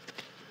გავუშვით.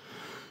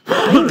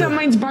 და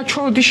მაინც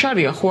ბაჩოდი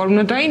შარია ხო არ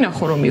უნდა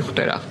დაინახო რომ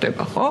მიხვდე რა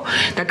ხდება ხო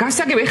და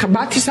გასაგები ეხა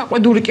ბათი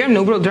საყვედური კი არ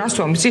უბრალოდ რას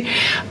ვამ იცი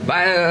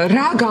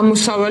რა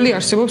გამოსავალი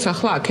არსებობს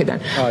ახლა აქედან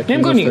მე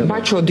მგონი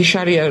ბაჩოდი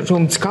შარია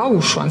რომც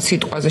გაუშვან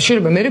სიტყვაზე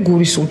შეიძლება მე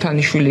გურის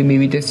სულთანიშვილი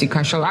მივიდეს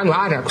იქანშალ ანუ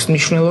არ აქვს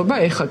მნიშვნელობა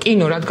ეხა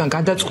კინო რადგან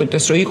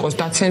გადაწყვიტეს რომ იყოს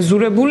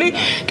დაცენზურებული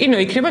კინო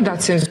იქნება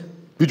დაცენზურებული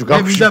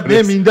ბიჭო მე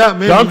მინდა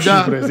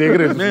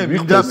ეგრე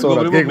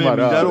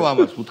მინდა რომ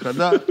ამას უთხრა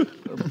და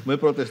მე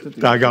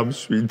პროტესტები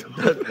დაგამშვიდო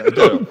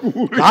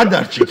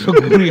გადარჩით რომ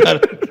გური არ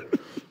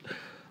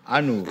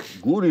ანუ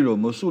გური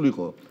რომ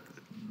მოსულიყო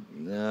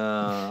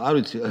არ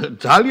ვიცი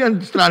ძალიან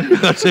სტრანი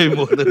რაღაცები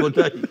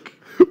მოხდებოდა იქ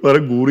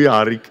მაგრამ გური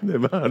არ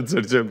იქნება არც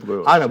ერთ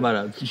შემთხვევაში არა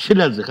მაგრამ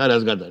შენაზე ხარ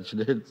ას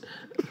გადარჩნე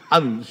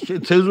ანუ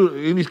ცენზურა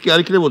იმის კი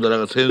არ იქნებოდა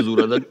რაღაც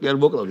ცენზურა და კი არ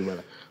მოკლავდი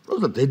მაგრამ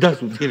პროსტა დედას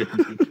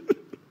უთირებდი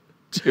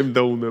ჩემ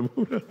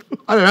დაუნებურა.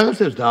 არა,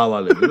 რაღაცებს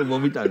დაავალები, რომ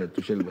მომიტანეთ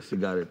თუ შეიძლება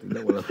სიგარეტი და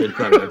ყველაფერი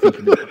კარგად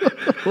იქნება.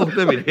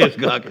 ხოხტები ეს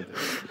გააკეთე.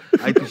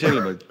 აი თუ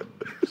შეიძლება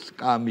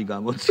სკამი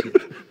გამოცია.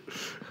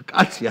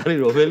 კაცი არის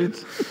რომელიც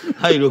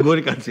აი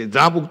როგორი კაცია,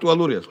 ძალიან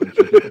პუნქტუალურია სხვა.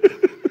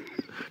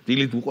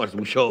 დილით უყვარს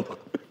მუშაობა.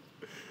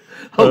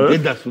 აუ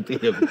დედას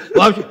უტირებ.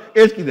 ვაფშე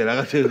ეს კიდე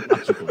რაღაცებს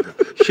აწუხებდა.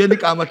 შენი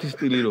კამათის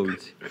სტილი რო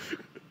ვიცი.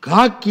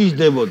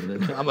 გაგიჟდებოდნენ.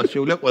 ამას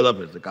შეუძლია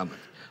ყველაფერზე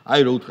კამათი. აი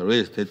რო უთხრა რომ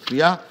ეს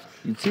თეთრია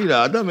იცი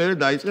რა და მე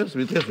დაიწყებს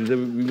მითხეს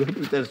ვიგორ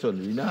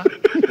პიტერსონი ვინა?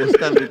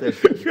 ოსკარ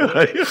პიტერსონი.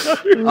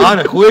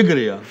 არა, ხო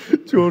ეგრეა.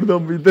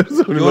 ჯორდან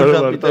პიტერსონი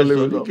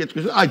მარტალები.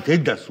 კითხვის, აი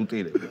დედას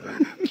უტირებდა.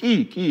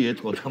 კი,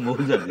 ეთქოდა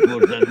მოგზადი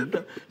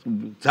და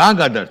ძალიან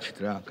გადარჩით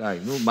რა.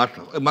 კაი, ნუ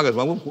მართლა. მაგას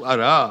ვამბობ,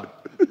 არა.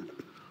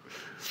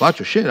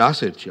 ბაჩო, შენ რას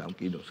ერჩი ამ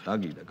კინოს? რა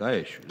გინდა,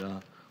 გაეშვი რა.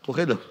 ხო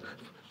ხედავ,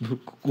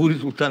 გურის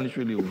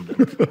სულთანიშვილი უნდა.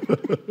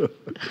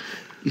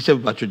 ისე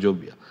ბაჩო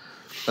ჯობია.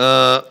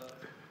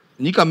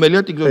 ნიკა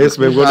მელია ტიკტოკში ეს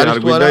მე მგონი არ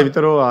გვინდა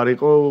იმიტომ რომ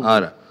არისო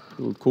არა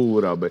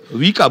კულურაბე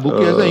ვიკა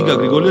ბუკიას და ინგა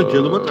გრიგოლიას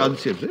ჯელობა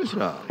ტრადიციებს ეს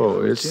რა ხო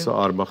ეს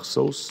არ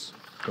მახსოვს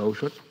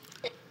გაუშვათ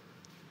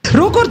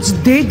როგორც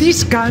დედის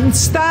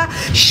განცდა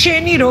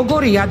შენი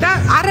როგორია და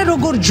არა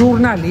როგორ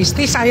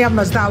ჟურნალისტის აი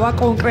ამას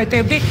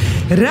დავაკონკრეტებდი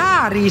რა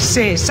არის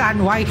ეს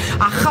ანუ აი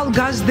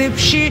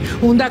ახალგაზრდებში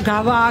უნდა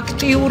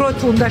გავააქტიუროთ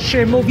უნდა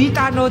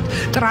შემოვიტანოთ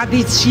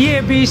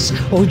ტრადიციების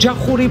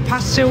ოჯახური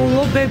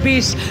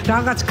ფასეულობების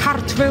რაღაც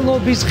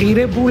ქართველობის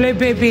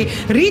ღირებულებები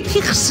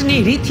რითი ხსნი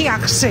რითი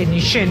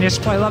ახსენი შენ ეს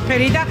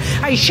ყველაფერი და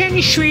აი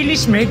შენი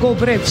შვილის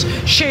მეგობრებს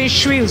შენ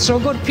შვილს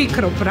როგორ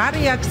ფიქრობ რა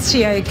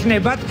რეაქცია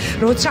ექნებათ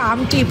როცა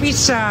ამ ტიპის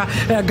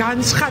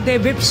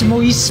განცხადებებს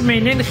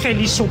მოისმენენ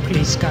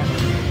ხელისუფლისგან.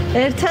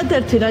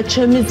 ერთადერთი რაც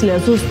შემიძლია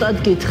ზუსტად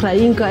გითხრა,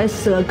 ინგა ეს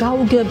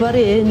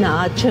გაუგებარი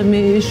ენაა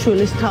ჩემი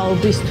შვილის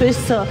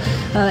თაობისთვის,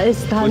 ეს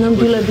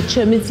თანამდებობით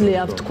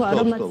შემიძლია ვთქვა,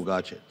 რომ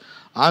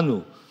ანუ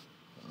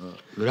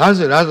რა არის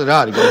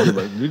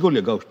გაუგებარი?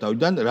 გრიგოლია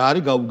გავშტავიდან, რა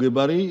არის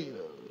გაუგებარი?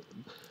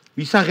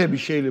 მისაღები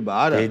შეიძლება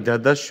არა დედა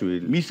და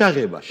შვილი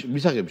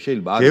მისაღები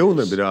შეიძლება არა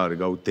გეუნები რა არის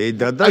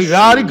დედა და შვილი აი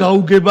რა არის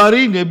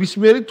გაუგებარი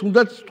ნებისმიერი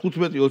თუნდაც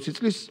 15-20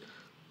 წლის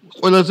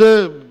ყველაზე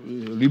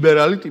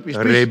ლიბერალი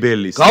ტიპისთვის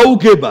რებელის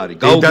გაუგებარი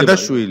დედა და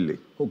შვილი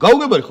ხო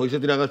გაუგებარი ხო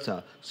ისეთი რაღაცაა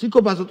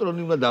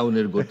სიკოფასოტრონი უნდა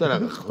დაუნერგოთ და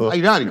რაღაც აი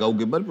რა არის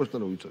გაუგებარი პროსტა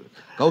რომ ვიცოდე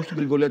გავუშვი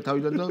გრიგოლია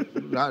თავიდან და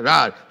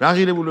რა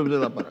ღირებულებებზე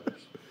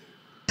ლაპარაკობს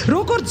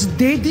როგორც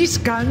დედის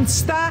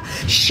განცდა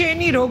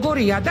შენი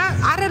როგორია და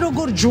არა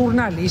როგორ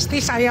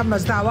ჟურნალისტის აი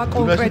ამას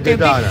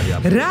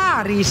დავაკონკრეტებდი რა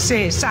არის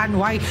ეს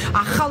ანუ აი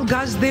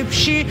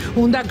ახალგაზრდებში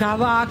უნდა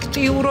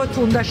გავააქტიუროთ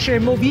უნდა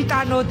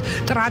შემოვიტანოთ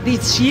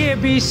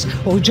ტრადიციების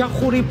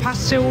ოჯახური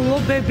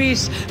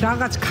ფასეულობების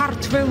რაღაც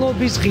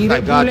ქართველობის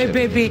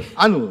ღირებულებები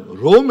ანუ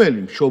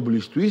რომელი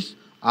მშობლისთვის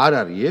არ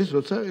არის ეს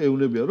როცა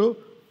ეუნებია რომ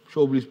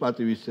მშობლის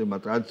პატივისცემა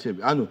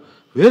ტრადიციები ანუ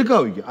ვერ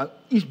გავიგე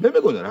ის მე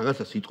მეგონა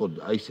რაღაცა სიტყვა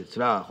აი ესეც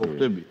რა ხო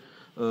ხტები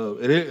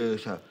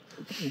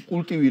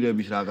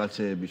კულტივირების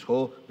რაღაცეების ხო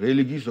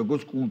რელიგიის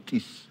როგორც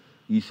კულტის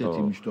ისეთი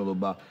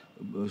მნიშვნელობა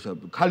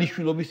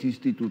ქალიშვილობის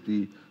ინსტიტუტი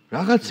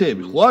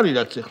რაღაცეები ხო არის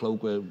რაც ახლა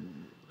უკვე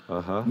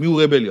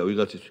მიუღებელია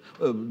ვიღაცისთვის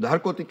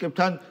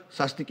ნარკოტიკებთან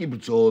სასტიკი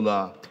ბრძოლა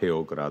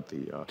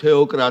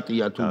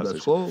თეოკრატია თუნდაც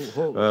ხო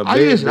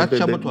აი ეს რაც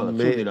ჩამოთვალა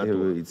ცუდი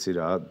რატო იცი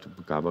რა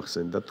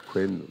გამახსენდა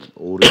თქვენ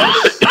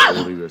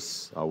ორივეს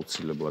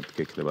აუცილებლად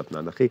გექნებათ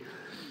ნანახი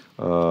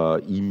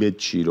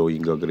იმედში რომ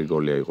ინგა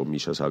გრიგოლია იყო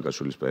მიშა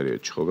სააკაშვილის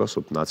პერიოდში ხო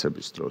გახსოვთ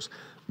ნაცების დროს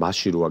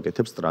მასში რო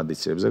აკეთებს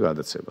ტრადიციებზე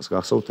გადაცემას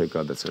გახსოვთ ეგ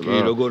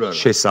გადაცემა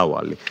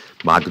შესავალი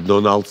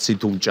მაკდონალდსი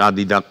თუ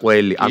მჭადი და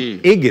ყველი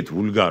ეგეთ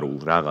ვულგარულ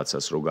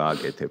რაღაცას რო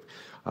გააკეთებ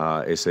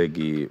ესე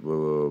იგი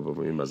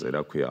იმაზე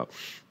რა ქვია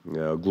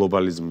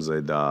გლობალიზმზე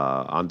და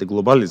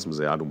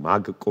ანტიგლობალიზმზე ანუ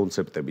მაგ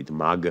კონცეპტებით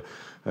მაგ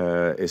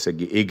ესე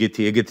იგი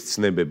ეგეთი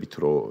ცნებებით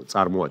რომ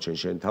წარმოაჩენ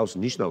შენ თავს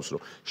ნიშნავს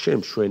რომ შენ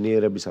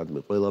მშვენიერებისადმი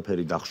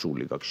ყველაფერი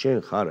დახშული გაქვს შენ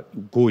ხარ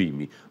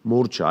გოიმი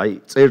მორჩა აი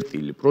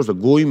წერტილი პროსტა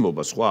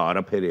გოიმობა სხვა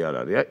არაფერი არ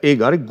არის ეგ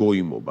არის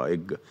გოიმობა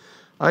ეგ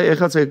აი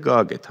ეხაც ეგ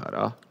გააკეთა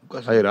რა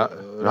აი რა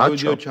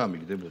ვიდეო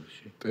ჩამიგდებოდი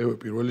ტევ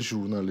პირველი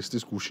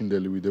ჟურნალისტის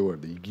გუშინდელი ვიდეო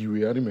არის და იგივე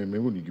არის მე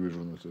მგონი იგივე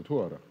ჟურნალისტია თუ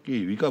არა კი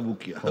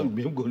ვიკაბუკია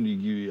მე მგონი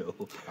იგივეა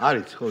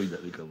არის ხო იდა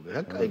ვიკაბუკია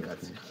რა კაი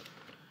კაცი ხარ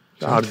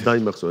არ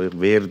დაიმახსოვრ ეგ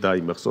ვერ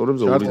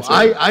დაიმახსოვრებს ორი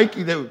აი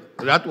კიდე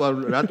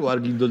რატო არ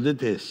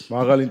გინდოდეთ ეს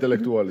მაღალი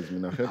ინტელექტუალიზმი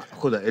ნახეთ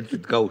ხო და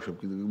ერთით გავუშვებ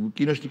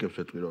კინოშნიკებს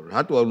ვეთქვი რომ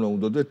რატო არ უნდა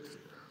უნდოდეთ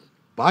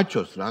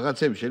ბაჩოს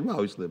რაღაცები შეიძლება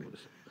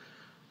ავიწყდებოდეს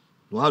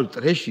ну არ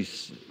ტრეშის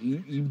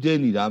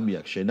იმდენი რამე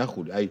აქვს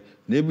შენახული აი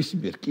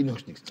ნებისმიერ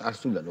კინოშნიკს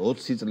წარსულიდან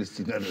 20 წლის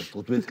წინ ან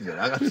 15 წელი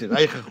რაღაცა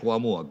აი ხა ხო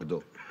ამოაგდო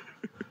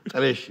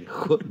ტრეში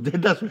ხო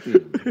დედას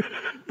ვტირებ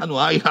ანუ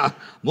აი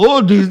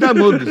მოდის და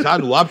მოდის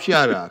ანუ ვაფშე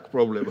არა აქვს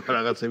პრობლემა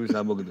რაღაცების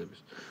ამოგდების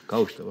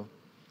გაუშვება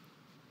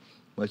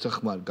მაინც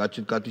ხმარ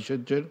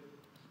გატიშეთ ჯერ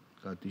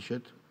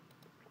გატიშეთ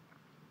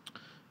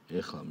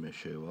ეხლა მე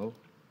შევალ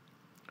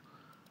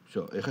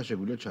всё ეხლა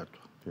შეგვიძლია ჩართვა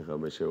ეხლა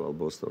მე შევალ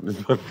ბოსტონის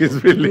ბანკის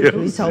ვილია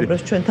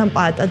ვისაუბრებს ჩვენთან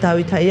პაატა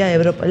დავითაია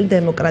ევროპელი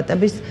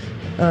დემოკრატების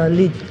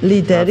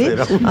ლიდერი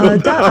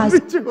და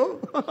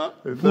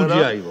ფუნჯი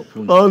აიღო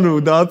ფუნჯი ანუ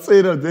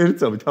დაწერა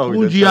ერთსამი თავიდან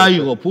ფუნჯი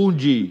აიღო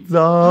ფუნჯი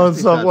ძალიან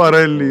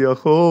საყვარელია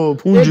ხო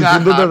ფუნჯი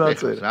უნდა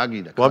დაწერა რა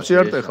გინდა ვაფშე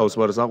არ ტეხავს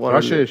მაგრამ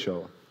საყვარელია რა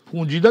შეეშავა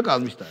ფუნჯი და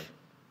კალმისტარი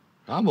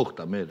რა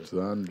მოხდა მე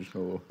ძალიან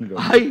მნიშვნელოვანი რა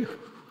აი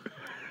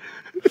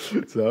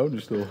ძალიან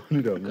მნიშვნელოვანი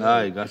რა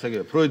აი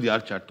გასაგებია ფროიდი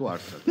არ ჩართო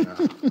არცად რა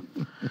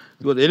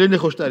იგივე ელენე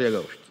ხოშტარია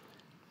გავუშვით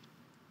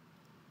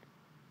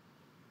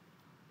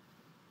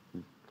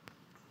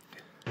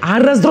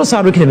არასდროს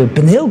არ ვიქნები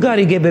ბნელ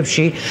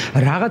გარიგებებში,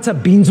 რაღაცა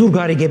ბინძურ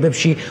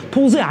გარიგებებში,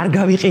 ფულზე არ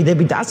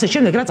გავიყიდები და ასე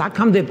შემდეგ, რაც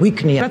აქამდე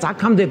გვიქნია,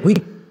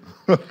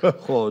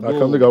 ხო,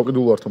 აქამდე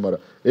გავყიდულ ვართო,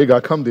 მაგრამ ეგ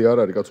აქამდე არ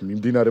არის, კაცო,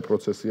 მიმდინარე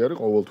პროცესი არის,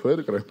 ყოველთვიერ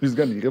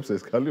კრემლისგან იღებს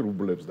ეს ხალი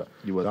რუბლებს და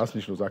რას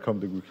ნიშნავს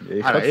აქამდე გვიქნია.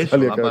 ეხლა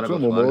ძალიან კაცო,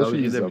 მომავალში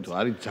იზამს.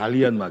 არის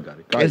ძალიან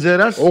მაგარი.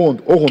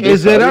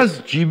 კეზერას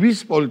ჯიბის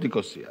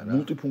პოლიტიკოსია რა.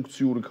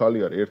 მულტიფუნქციური ხალი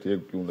არის, ერთი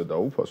ეგ კი უნდა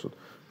დაუფასოთ.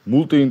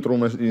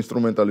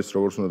 multi-instrumentalist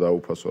როგორც უნდა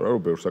დაუფასო რა,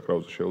 რომ ბევრ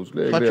საკრავზე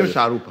შეუძლია. ფაჩოს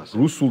არ უფასო.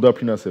 რუსულ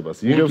დაფინანსებას,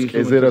 იღებს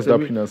კეზერას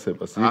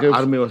დაფინანსებას, იღებს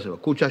არ მევასება,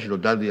 ქუჩაში რომ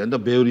დადიან და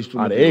ბევრი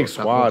ინსტრუმენტი. არა, ეგ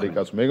სხვა არის,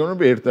 კაცო. მე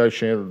გონები ერთ და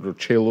შენ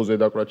ჩელოზე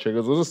დაკვრა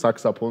შეგეძლოს და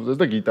საქსაფონზეც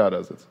და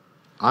გიტარაზეც.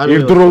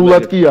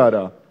 ერთდროულად კი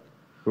არა.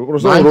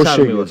 როგორც რო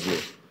შეგეძლო.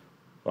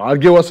 არ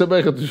გევასება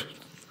ეხლა.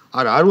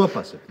 არა, არ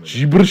ვაფასებ მე.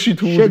 ჯიბრში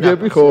თუ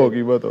უდგები ხო,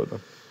 კი ბატონო.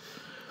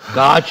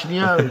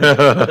 გააჩნია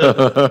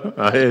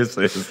აი ეს.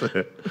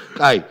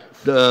 კაი.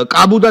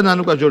 კაბუდან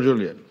ანუკა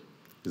ჯორჯოლიანი.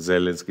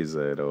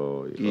 ზელენსკიზე რო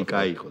კი,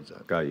 კაი იყო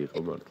ძალიან. კაი იყო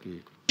მარტო.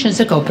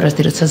 შენზე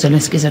გავფრასდი როცა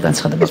ზელენსკიზე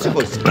განცხადება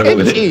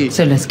გააკეთე.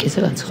 ზელენსკიზე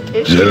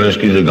განცხადება.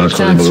 ზელენსკიზე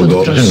განცხადება რო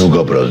გავაკეთე, ნუ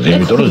გაფრასდი,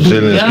 იმიტომ რომ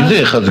ზელენსკიზე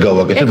ეხაც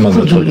გავაკეთე მაგას.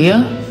 ქურდულია?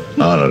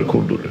 არ არის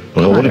ქურდული.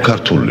 როგორი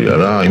ქართულია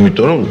რა,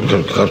 იმიტომ რომ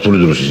ქართული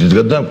დროშის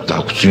იდგა და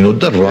დაგწინოთ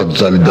და 8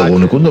 ძალი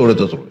დაღონეკონ და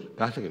 2008.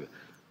 გასაგებია.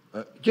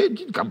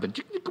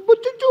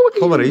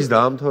 ხო, მაგრამ ის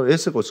დაამთავრა,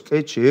 ეს იყო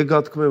სკეჩი, ეგ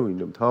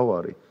გათქმევინე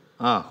მთავარი.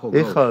 ხო.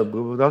 ეხა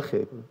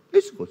ნახე.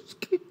 ეს იყო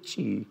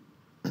სკეჩი.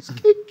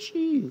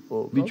 სკეჩი იყო.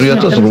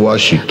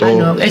 2008-ში თო.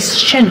 ანუ ეს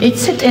შენ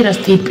ეცეტერას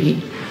ტიპი,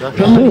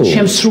 რომელიც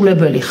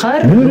შემსრულებელი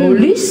ხარ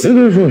როლის?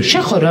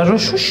 შენ ხო რა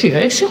როშუშია?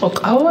 ეს იყო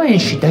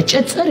კავაენში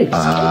დაჭეწერილი.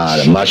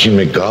 არა, მაშინ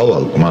მე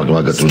გავალ,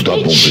 მაგათ რო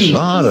დაბომბეს.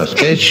 არა,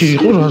 სკეჩი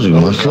იყო რაზი,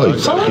 მასლა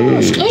იყო.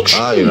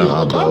 აი რა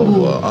აბა,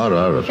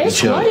 არა.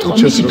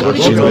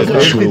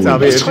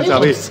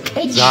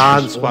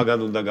 ძალიან სხვაგან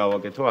უნდა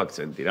გავაკეთო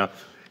აქცენტი რა.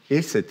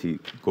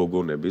 ესეთი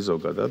გოგონები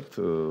ზოგადად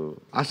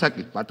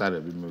ასაკით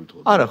პატარები მე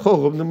ვიტყოდი. არა,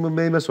 ხო,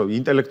 მე იმას ვამბობ,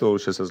 ინტელექტუალური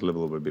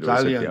შესაძლებლობები რო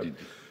ესეთია.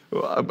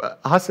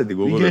 ასეთი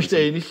გოგონები.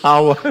 ვიგენშტეინის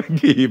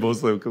ავარგი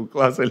მოსლე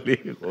კლასელი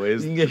იყო ეს.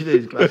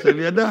 ვიგენშტეინის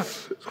კლასელია და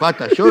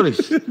სხვათა შორის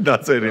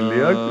დაწერილი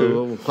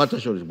აქვს. სხვათა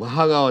შორის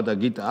ბაჰაგავა და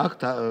გიტა აქვს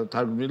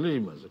თარგმნილი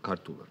იმაზე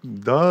ქართულად.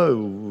 და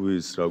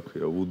ის რა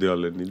ქვია, ვუდი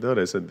ალენი და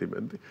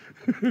რესენტიმენტი.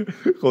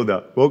 ხო და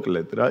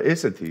მოკლედ რა,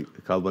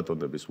 ესეთი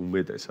ქალბატონების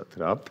უმეტესად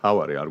რა,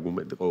 მთავარი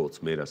არგუმენტი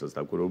ყოველთვის მე რასაც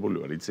დაკვირვებული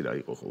ვარ, იცი რა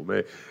იყო ხოლმე?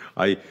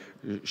 აი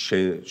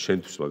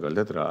შენთვის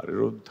მაგალითად რა არის,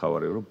 რომ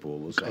მთავარი რომ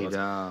ბოლოს რაღაც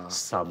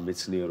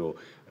სამეცნიერო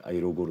აი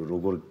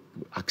როგორ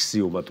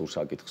აქსიომატურ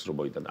საკითხს რომ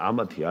მოიტან.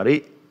 ამათი არის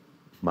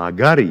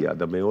მაგარია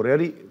და მეორე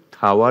არის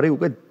თავარი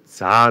უკვე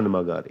ძალიან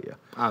მაგარია.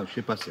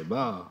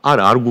 შეფასება?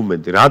 არა,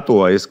 არგუმენტი,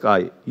 რატოა ეს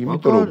კაი?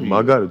 იმიტომ რომ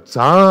მაგარი,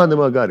 ძალიან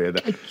მაგარია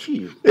და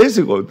ეს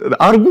იყო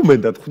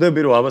არგუმენტად ხვდები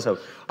რომ ამას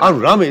ანუ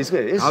რამე ის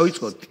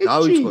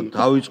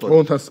დავიწყოთ.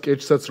 კონთან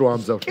სკეჩსაც რო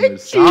ამზავდნენ.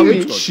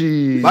 დავიწყოთ.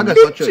 მაგას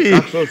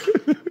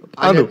საჩვენებს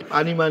ანუ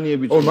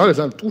ანიმანიები ო მაგას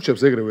ან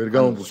ტუჩებს ეგრე ვერ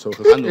გამომბურცავ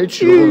ხა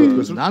სკეჩი როგორ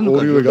თქვეს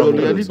ორივე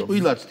გამომბურცავი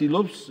ტყილად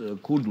ცდილობს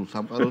ქურდულ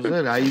სამყაროზე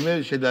რაიმე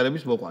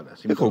შედარების მოყვანას.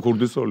 ხო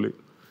ქურდისოლი.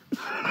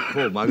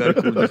 ხო მაგარი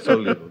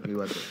ქურდისოლი იყო კი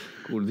ბატონო.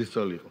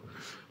 ქურდისოლი იყო.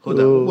 ხო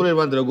და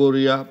უყურებად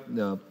როგორია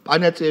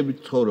პანიაციებით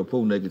ცხოვრობ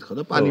უნდა ეკითხო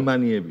და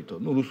პანიმანიებითო.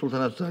 ნუ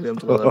რუსულთანაც ძალიან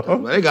მწვავად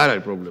მაგრამ ეგ არ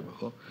არის პრობლემა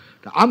ხო?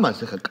 და ამას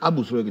ახლა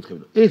კაბუს რო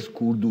ეკითხები ეს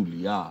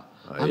ქურდულია?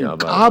 ანუ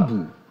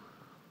კაბუ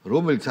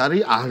რომელიც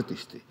არის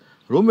არტისტი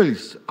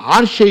რომელიც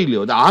არ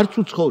შეიძლება და არც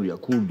უცხოურია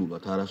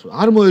ქურდულად არასოდეს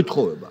არ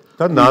მოეთხოვება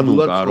და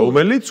ნანუკა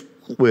რომელიც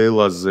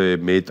ყველაზე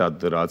მეტად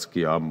რაც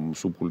კი ამ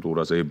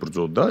სუბკულტურაზე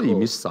ებრძოდა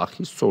იმის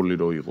სახის ცოლი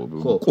რო იყო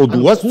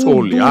კოდუას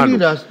ცოლი ანუ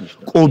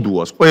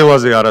კოდუას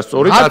ყველაზე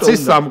არასწორი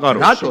კაცის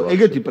სამყაროში რატო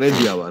ეგეთი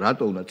პრედიავა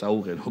რატო უნდა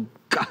წაუღენო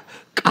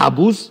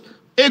კაბუს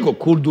ეგო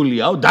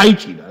ქურდულიაო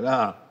დაიჭირა რა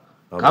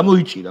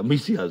გამოიჭირა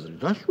მისი აზრი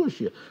რა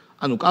შუაშია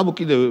ანუ კაბუ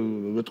კიდე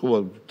მეტყობა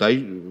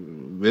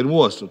ვერ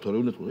მოასწრო თორე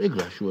უნდა თქო ეგ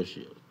რა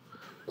შუაშია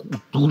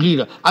დული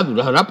რა ანუ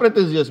რა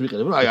პრეტენზიას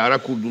მიყენებ რა აი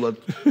არაქურდულად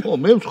ხო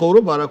მე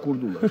ვცხოვრობ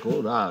არაქურდულად ხო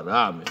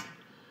რა მე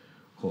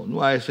ხო ნუ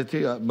აი ესეთი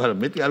მაგრამ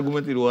მეტი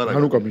არგუმენტი რო არ არის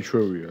ანუკა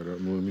მიჩვევია რა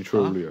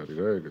მიჩვეული არის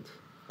რა ეგეთ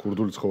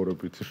ქურდული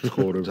ცხოვრებით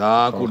ცხოვრებ ზა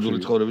ქურდული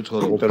ცხოვრებით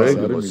ცხოვრობ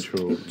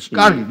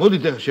კარგი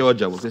მოდით ახლა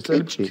შევაჯამოთ ეს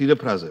წელი მცირე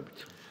ფრაზებით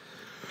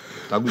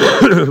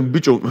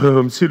ბიჭო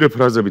მცირე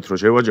ფრაზებით რო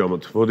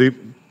შევაჯამოთ მოდი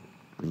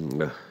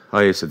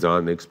აი ესე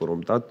ძალიან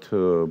ექსპრომტად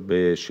მე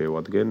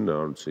შევადგენ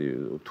არ ვიცი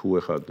თუ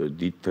ეხა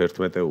დიდ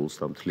 11-ეულს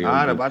და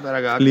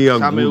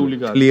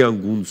მთლიან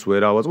გუნდს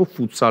ვერ ავაწყო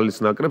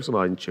ფუტსალის ნაკრებს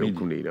მაინც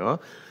შევქმნი რა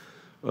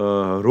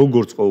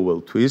როგორც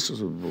ყოველთვის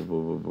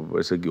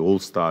ესე იგი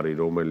all-star-ი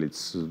რომელიც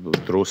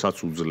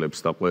დროსაც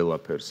უძლებს და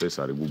ყველაფერს ეს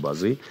არის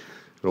გუბაზი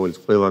რომელიც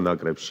ყველა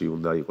ნაკრებში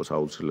უნდა იყოს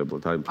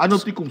აუცილებლად აი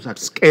პანოპტიკუმს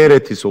აქვს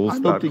სკერეთის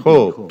all-star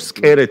ხო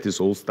სკერეთის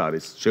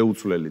all-star-ის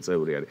შეუცვლელი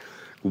წევრი არის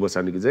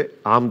გუბასანიგიძე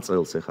ამ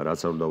წელს ახლა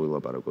რაც არ უნდა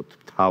ვილაპარაკოთ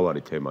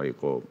მთავარი თემა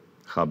იყო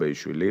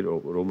ხაბეიშვილი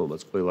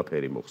რომელმაც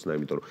ყველაფერი მოხსნა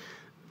იმიტომ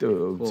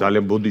რომ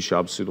ძალიან ბოდიში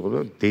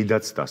აბსურდია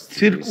დედაც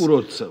დასცინის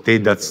ცირკუროცა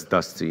დედაც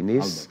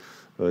დასცინის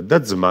და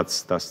ძმაც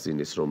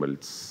დასცინის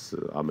რომელიც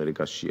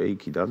ამერიკაშია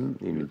იქიდან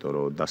იმიტომ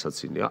რომ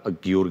დასაცინია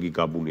გიორგი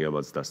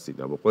გაბუნიამაც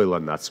დასცინა ყველა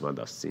ნაცმა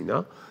დასცინა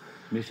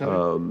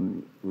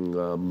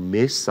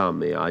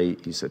მესამე აი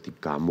ისეთი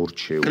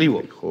გამორჩეული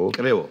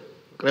ხო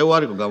კრევო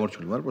არისო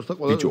გამორჩეული მაგრამ პროსტა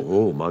ყველა ბიჭო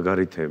ო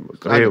მაგარი თემა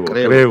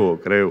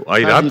კრევო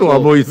აი რატო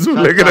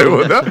ამოიცულე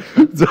კრევო და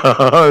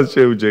ძალიან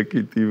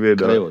შევჯექით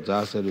იმენა კრევო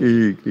ძალიან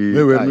სერიოზული კი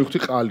მე ვერ მივხვდი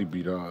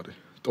ყალიბი რა არის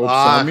ტოპ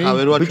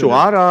 3 ბიჭო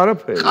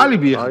არაფერი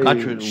ყალიბი ახლა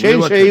გაჩვენე შენ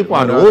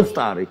შეიყვანო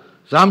all-star-ი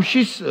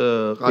ზამშის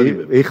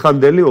ყალიბები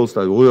ეხანდელი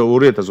all-star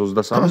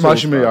 2023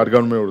 მაშინ მე არ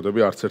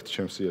განმეორდები არც ერთი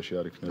ჩემს სიაში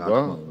არ იქნება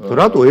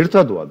რატო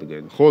ერთად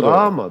ვადგენ ხო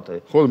დაამატე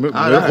ხო მე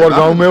ხوار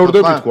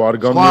განმეორდები თქო არ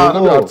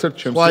განმეორდები არც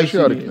ერთი ჩემს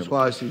სიაში არ იქნება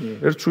სხვა ისინი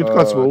ერთ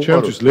შვიდკაც მოუყარო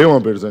ჩემთვის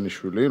ლევან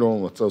ბერძენიშვილი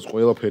რომელსაც წელს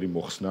ყველაფერი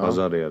მოხსნა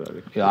ბაზარი არ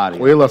არის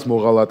ყველას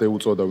მოღალატე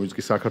უწოდა ვინც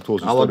კი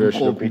საქართველოს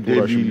ისტორიაში და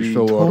კულტურაში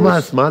მნიშვნელოვანი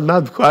თომას მან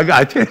თქვა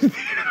გაჩერდი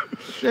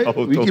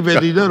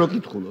ვიკიპედიიდან რო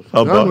კითხულობ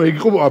ანუ ეგ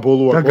იყო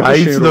ბოლოა და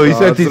გაიცნო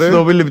ისეთი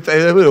ცნობილი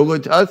მწერები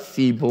როგორც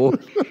სიბო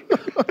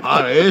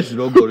არა ეს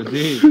როგორი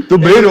თუ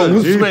მე რო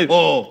უსმენ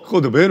ხო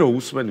და მე რო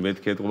უსმენი მე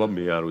თქვა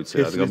მე არ ვიცი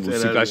რადგან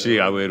მუსიკაში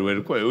ვერ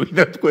ყვევი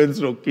და თქვენს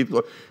რო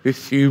კითხო ეს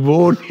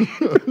სიბონი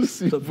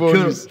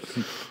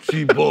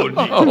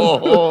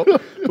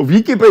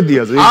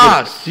ვიკიპედიაზე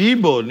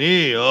სიბონი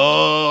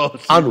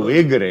ანუ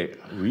ეგრე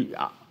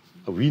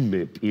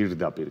ვინმე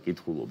პირდაპირ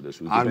კითხულობდეს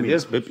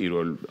ვიკიპედიას მე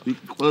პირველ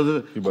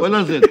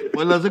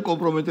ყველაზე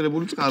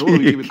კომპრომეტირებული წყაროა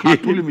ვიკიპედია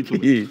ქართული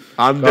მითუმეტი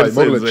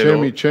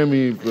ანდერსენზე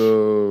ჩემი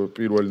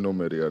პირველი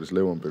ნომერი არის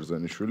ლევან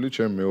ბერძენიშვილი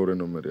ჩემი მეორე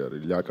ნომერი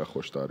არის ლიაკა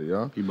ხოშტარია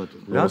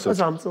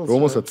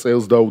რომელსაც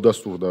წელს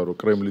დაუდასტურდა რომ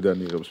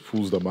კრემლიდან იღებს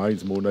ფულს და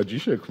მაინც მონაჯი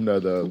შექმნა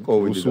და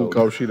რუსულ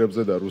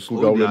კავშირებზე და რუსულ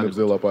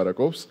გავლენებზე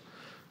ლაპარაკობს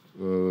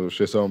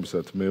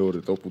შესაბამისად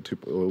მეორე ტოპ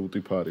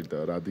უტიფარი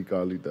და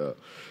რადიკალი და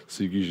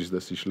სიგიჟის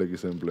და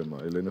სიშლეგის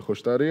ემბლემა ელენე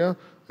ხოშტარია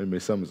აი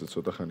მესამეზე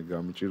ცოტა ხანი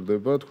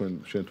გამიჭირდება თქვენ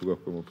შენ თუ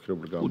გაქვთ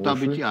მოფიქრებული გამოშვი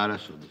კუტაბიჭი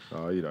არასოდეს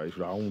აი რა ის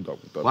რა უნდა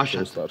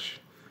კუტაბიჭი სტარში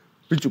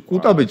ბიჭო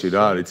კუტაბიჭი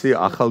რა არის ცი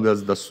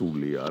ახალგაზრდა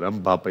სულია რა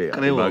მბაპეა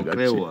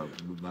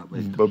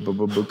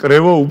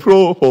კრევო უფრო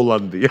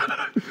ჰოლანდია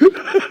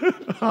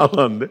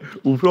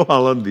უფრო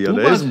ჰოლანდია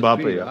და ეს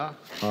მბაპეა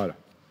არა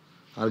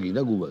არ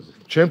გინდა გუბაზე.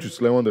 ჩემთვის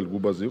ლევანდელი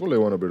გუბაზე იყო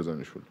ლევანა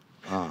ბერძენიშვილი.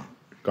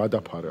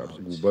 გადაფარე აქვს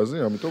გუბაზე,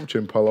 ამიტომ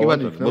ჩემ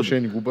ფალავანი იქნება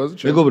შენი გუბაზე,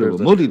 ჩემ მეგობრებო,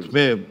 მოდით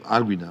მე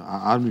არ გვინდა,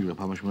 არ მივიღებ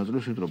ამაში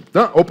მონაწილეობას, ვიტყვი.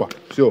 და ოპა,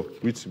 всё,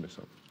 ვიცი მე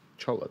სამ.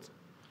 ჩალაძე.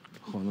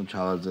 ხო, ნუ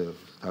ჩავაძე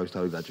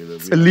თავისთავად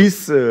გაჭირვებია. წლის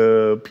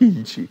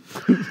ფინჩი.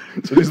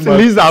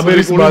 წლის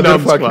ამერიკული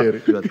ნამსხარი.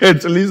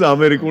 წლის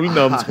ამერიკული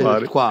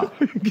ნამსხარი. თქვა.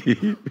 კი,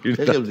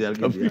 ეხებზე არ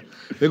გიდია.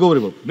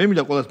 მეგობრებო, მე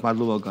მინდა ყველას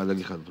მადლობა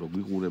გადაგიხადოთ, რომ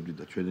გვიყურებდით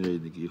და ჩვენი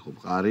რეიტინგი იყო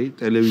მყარი,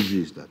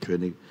 ტელევიზიის და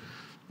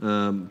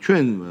ჩვენ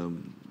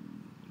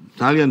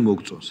ძალიან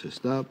მოგწონს ეს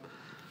და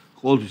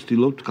ყოველთვის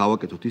ვცდილობთ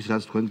გავაკეთოთ ის,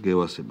 რაც თქვენ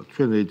გევასებათ.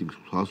 ჩვენ რეიტინგს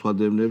ხალხს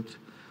ვადევნებთ.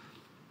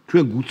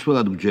 ჩვენ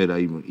გუცვლად გვჯერა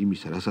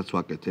იმისა, რასაც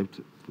ვაკეთებთ,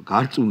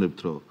 გარწმუნებთ,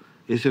 რომ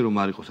ესე რომ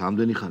არ იყოს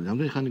ამდენი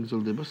ხანი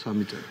გრძელდება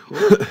 3 წელი, ხო?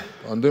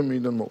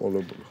 პანდემიიდან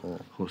მოყოლებული, ხო?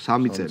 ხო,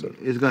 3 წელი.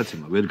 ეს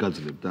გადაცემა ვერ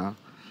გაძლევდა.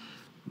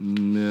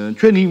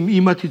 ჩვენ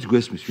იმათიც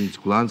გვესმის, ვინც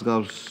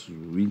გლანძღავს,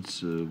 ვინც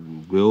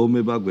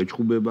გვეომება,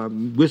 გვეჩხუბება,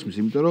 გვესმის,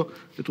 იმიტომ რომ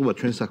ეთქობა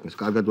ჩვენ საქმეს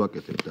კარგად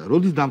ვაკეთებთ და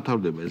როდის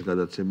დამთავრდება ეს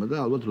გადაცემა და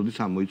ალბათ როდის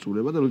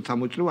ამოიწურება და როდის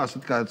ამოიწურება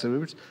ასეთ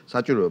გადაცემების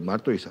საჭიროება,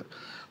 მარტო ის არის.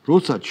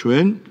 როცა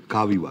ჩვენ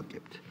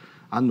გავივაკებთ.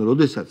 ანუ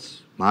როდესაც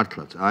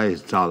მართლაც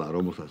ეს ძალა,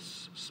 რომელსაც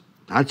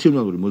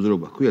ნაციონალური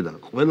მოძრაობა ჰქვია და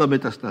ყველა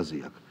მეტასტაზი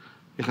აქვს.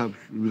 ეხლა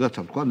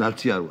ვიღაცამ თქვა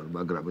ნაცი არ ვარ,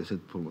 მაგრამ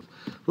ესეთ ფორმას.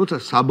 როცა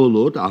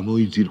საბოლოოდ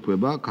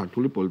ამოიძირკვება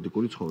ქართული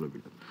პოლიტიკური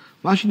ცხოვრებიდან.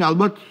 მაშინ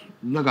ალბათ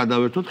უნდა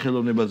გადავერთოთ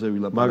ხელოვნებაზე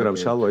ვილაპარაკოთ. მაგრამ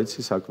შალვა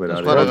იცი საქმე რა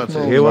არის?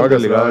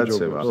 გევარდელი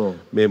გადაცემა.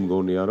 მე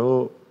მგონია რომ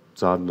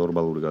ძალიან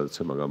ნორმალური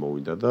გადაცემა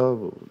გამოვიდა და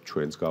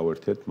ჩვენც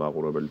გავერთეთ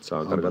მაყურებელიც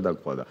ძალიან კარგად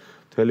აკვდა და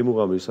მთელი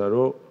მუღამი ისა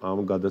რომ ამ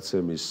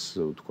გადაცემის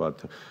ვთქვათ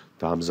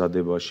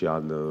დამზადებაში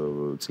ან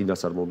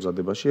წინასწარ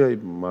მომზადებაში აი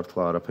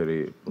მართლა არაფერი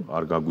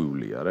არ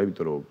გაგვივლია რა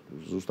იმიტომ რომ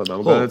ზუსტად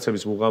ამ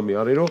გადაცემის მუღამი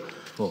არის რომ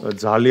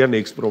ძალიან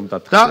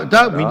ექსპრომტად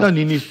და მინდა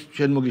ნინის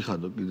შენ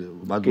მოგიხადო კიდე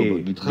მადლობა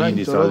გითხრა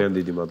ნინის ძალიან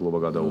დიდი მადლობა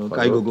გადაუხადო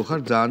კაი გოგო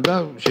ხარ ძალიან და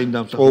შენ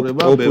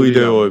დამსახურება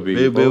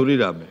ბევრი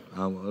რამე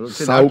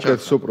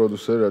საუკეთესო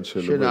პროდიუსერი რაც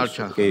შეიძლება შენ არ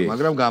ჩახარ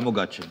მაგრამ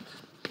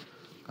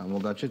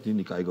გამოგაჩეთ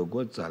ნინი კაი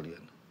გოგოა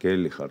ძალიან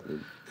გელი ხარ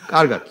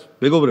კარგად,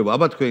 მეგობრებო,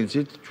 აბა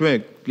თქვენიცით, ჩვენ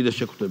კიდე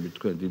შეგხვდებით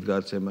თქვენ დიდ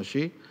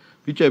გადაცემაში.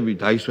 ბიჭები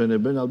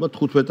დაისვენებენ, ალბათ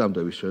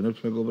 15-მდე ვისვენებთ,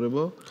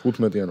 მეგობრებო.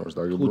 15 იანვარს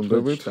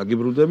დაგიბრუნდებით.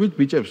 დაგიბრუნდებით,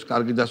 ბიჭებს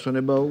კარგი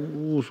დასვენება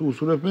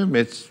უსურვებ მე,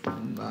 მეც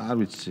არ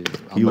ვიცი.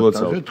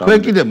 თქვენ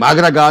კიდე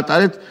მაგრა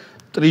გაატარეთ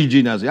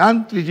ტრიჯინაზე. ან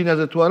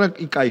ტრიჯინაზე თუ არა,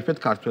 იკაიფეთ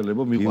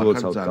ქართველებო,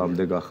 მიყვარხართ ძალიან.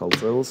 გამდე გახალ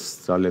წელს,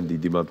 ძალიან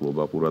დიდი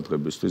მადლობა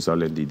ყურადღებისთვის,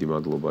 ძალიან დიდი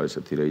მადლობა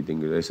ესეთი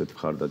რეიტინგი და ესეთი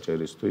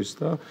მხარდაჭერისთვის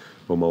და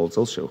მომავალ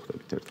წელს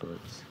შევხვდებით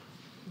ერთმანეთს.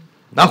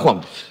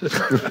 ნახვამდის.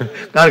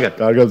 კარგად.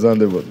 კარგად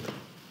ზანდებოდით.